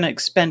think they're going to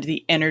expend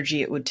the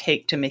energy it would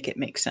take to make it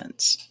make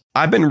sense.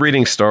 I've been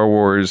reading Star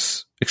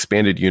Wars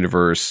expanded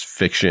universe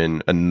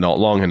fiction not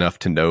long enough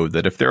to know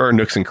that if there are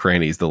nooks and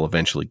crannies, they'll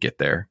eventually get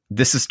there.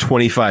 This is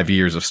 25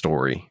 years of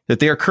story. That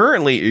they are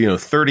currently,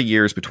 30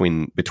 years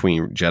between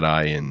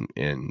Jedi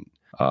and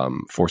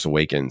Force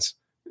Awakens.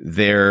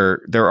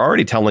 They're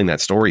already telling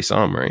that story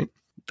some, right?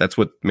 That's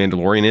what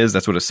Mandalorian is.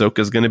 That's what Ahsoka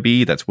is going to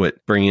be. That's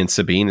what bringing in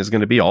Sabine is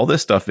going to be. All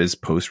this stuff is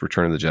post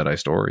Return of the Jedi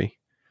story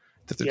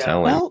that they're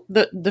telling. Well,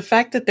 the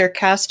fact that they're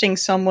casting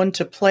someone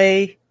to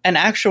play an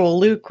actual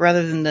Luke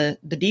rather than the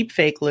deep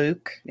fake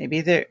Luke, maybe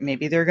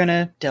they're going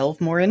to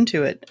delve more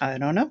into it. I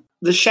don't know.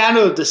 The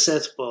Shadow of the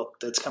Sith book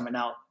that's coming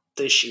out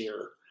this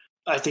year,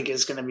 I think,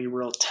 is going to be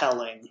real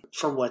telling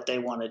for what they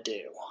want to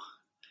do.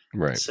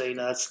 Right. So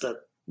that's the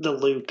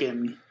Luke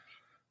and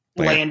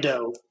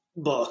Lando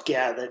book,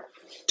 that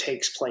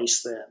takes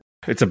place then.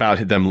 It's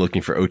about them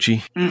looking for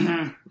Ochi.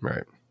 Mm-hmm.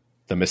 Right.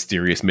 The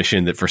mysterious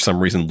mission that for some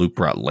reason Luke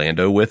brought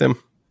Lando with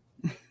him.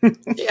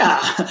 Yeah.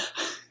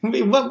 I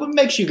mean, what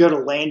makes you go to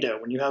Lando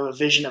when you have a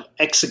vision of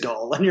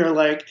Exegol and you're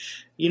like,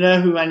 you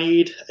know who I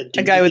need?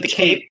 A guy with a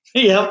cape.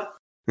 Yep.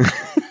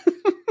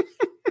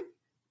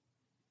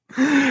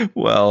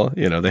 Well,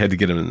 they had to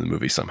get him in the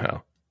movie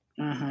somehow.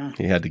 Mm-hmm.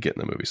 He had to get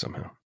in the movie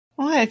somehow.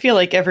 Well, I feel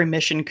like every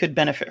mission could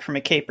benefit from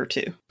a cape or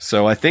two.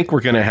 So I think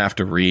we're going to have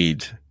to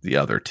read the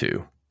other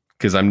two,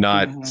 because I'm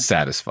not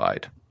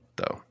satisfied,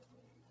 though.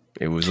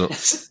 It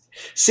was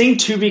seeing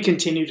to be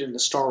continued in the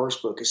Star Wars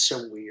book is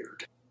so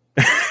weird.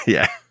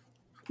 Yeah.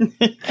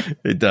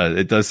 It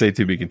does say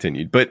to be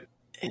continued, but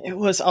it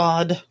was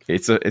odd.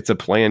 It's a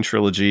planned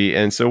trilogy,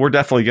 and so we're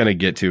definitely going to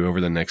get to,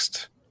 over the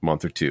next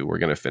month or two, we're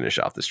going to finish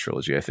off this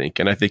trilogy, I think.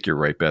 And I think you're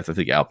right, Beth. I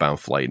think Outbound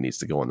Flight needs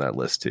to go on that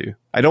list too.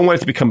 I don't want it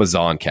to become a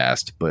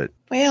Zoncast, but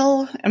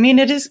well, I mean,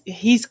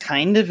 he's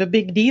kind of a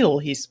big deal.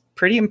 He's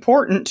pretty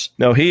important.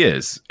 No, he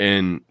is.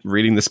 And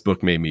reading this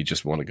book made me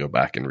just want to go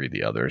back and read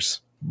the others.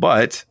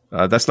 But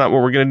that's not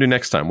what we're going to do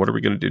next time. What are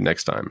we going to do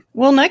next time?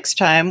 Well, next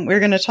time we're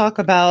going to talk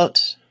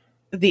about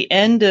the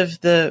end of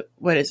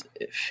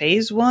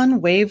Phase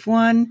 1, Wave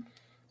 1?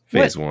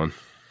 Phase 1.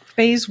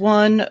 Phase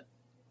 1.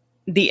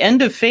 The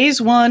end of Phase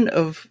 1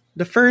 of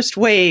the first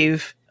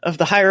wave of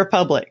the High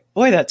Republic.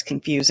 Boy, that's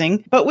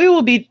confusing. But we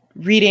will be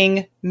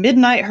reading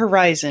Midnight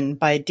Horizon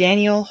by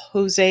Daniel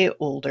Jose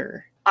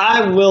Older.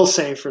 I will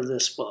say for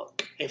this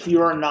book, if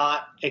you are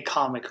not a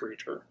comic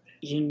reader,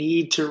 you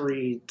need to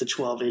read the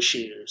 12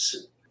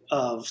 issues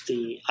of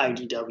the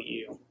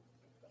IDW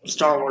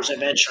Star Wars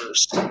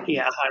Adventures.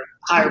 Yeah,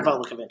 High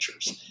Republic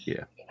Adventures.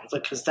 Yeah.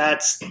 Because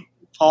that's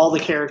all the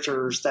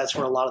characters, that's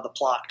where a lot of the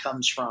plot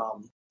comes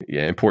from.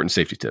 Yeah, important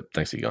safety tip.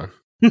 Thanks, Egon.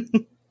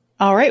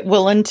 All right.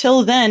 Well,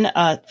 until then,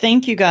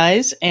 thank you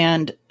guys,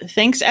 and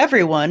thanks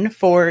everyone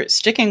for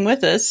sticking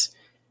with us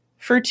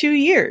for 2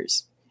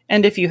 years.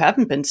 And if you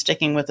haven't been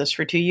sticking with us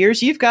for 2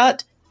 years, you've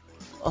got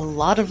a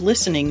lot of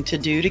listening to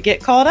do to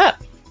get caught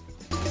up.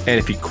 And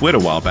if you quit a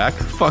while back,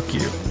 fuck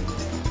you.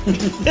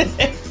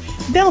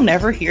 They'll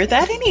never hear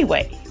that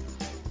anyway.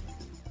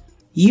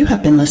 You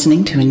have been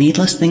listening to a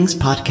Needless Things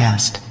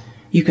podcast.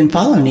 You can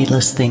follow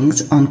Needless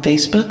Things on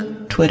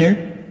Facebook,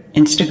 Twitter,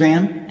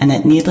 Instagram, and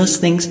at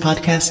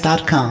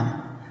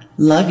needlessthingspodcast.com.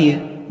 Love you.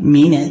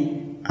 Mean it.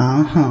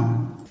 Uh-huh.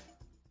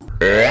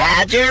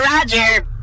 Roger, Roger.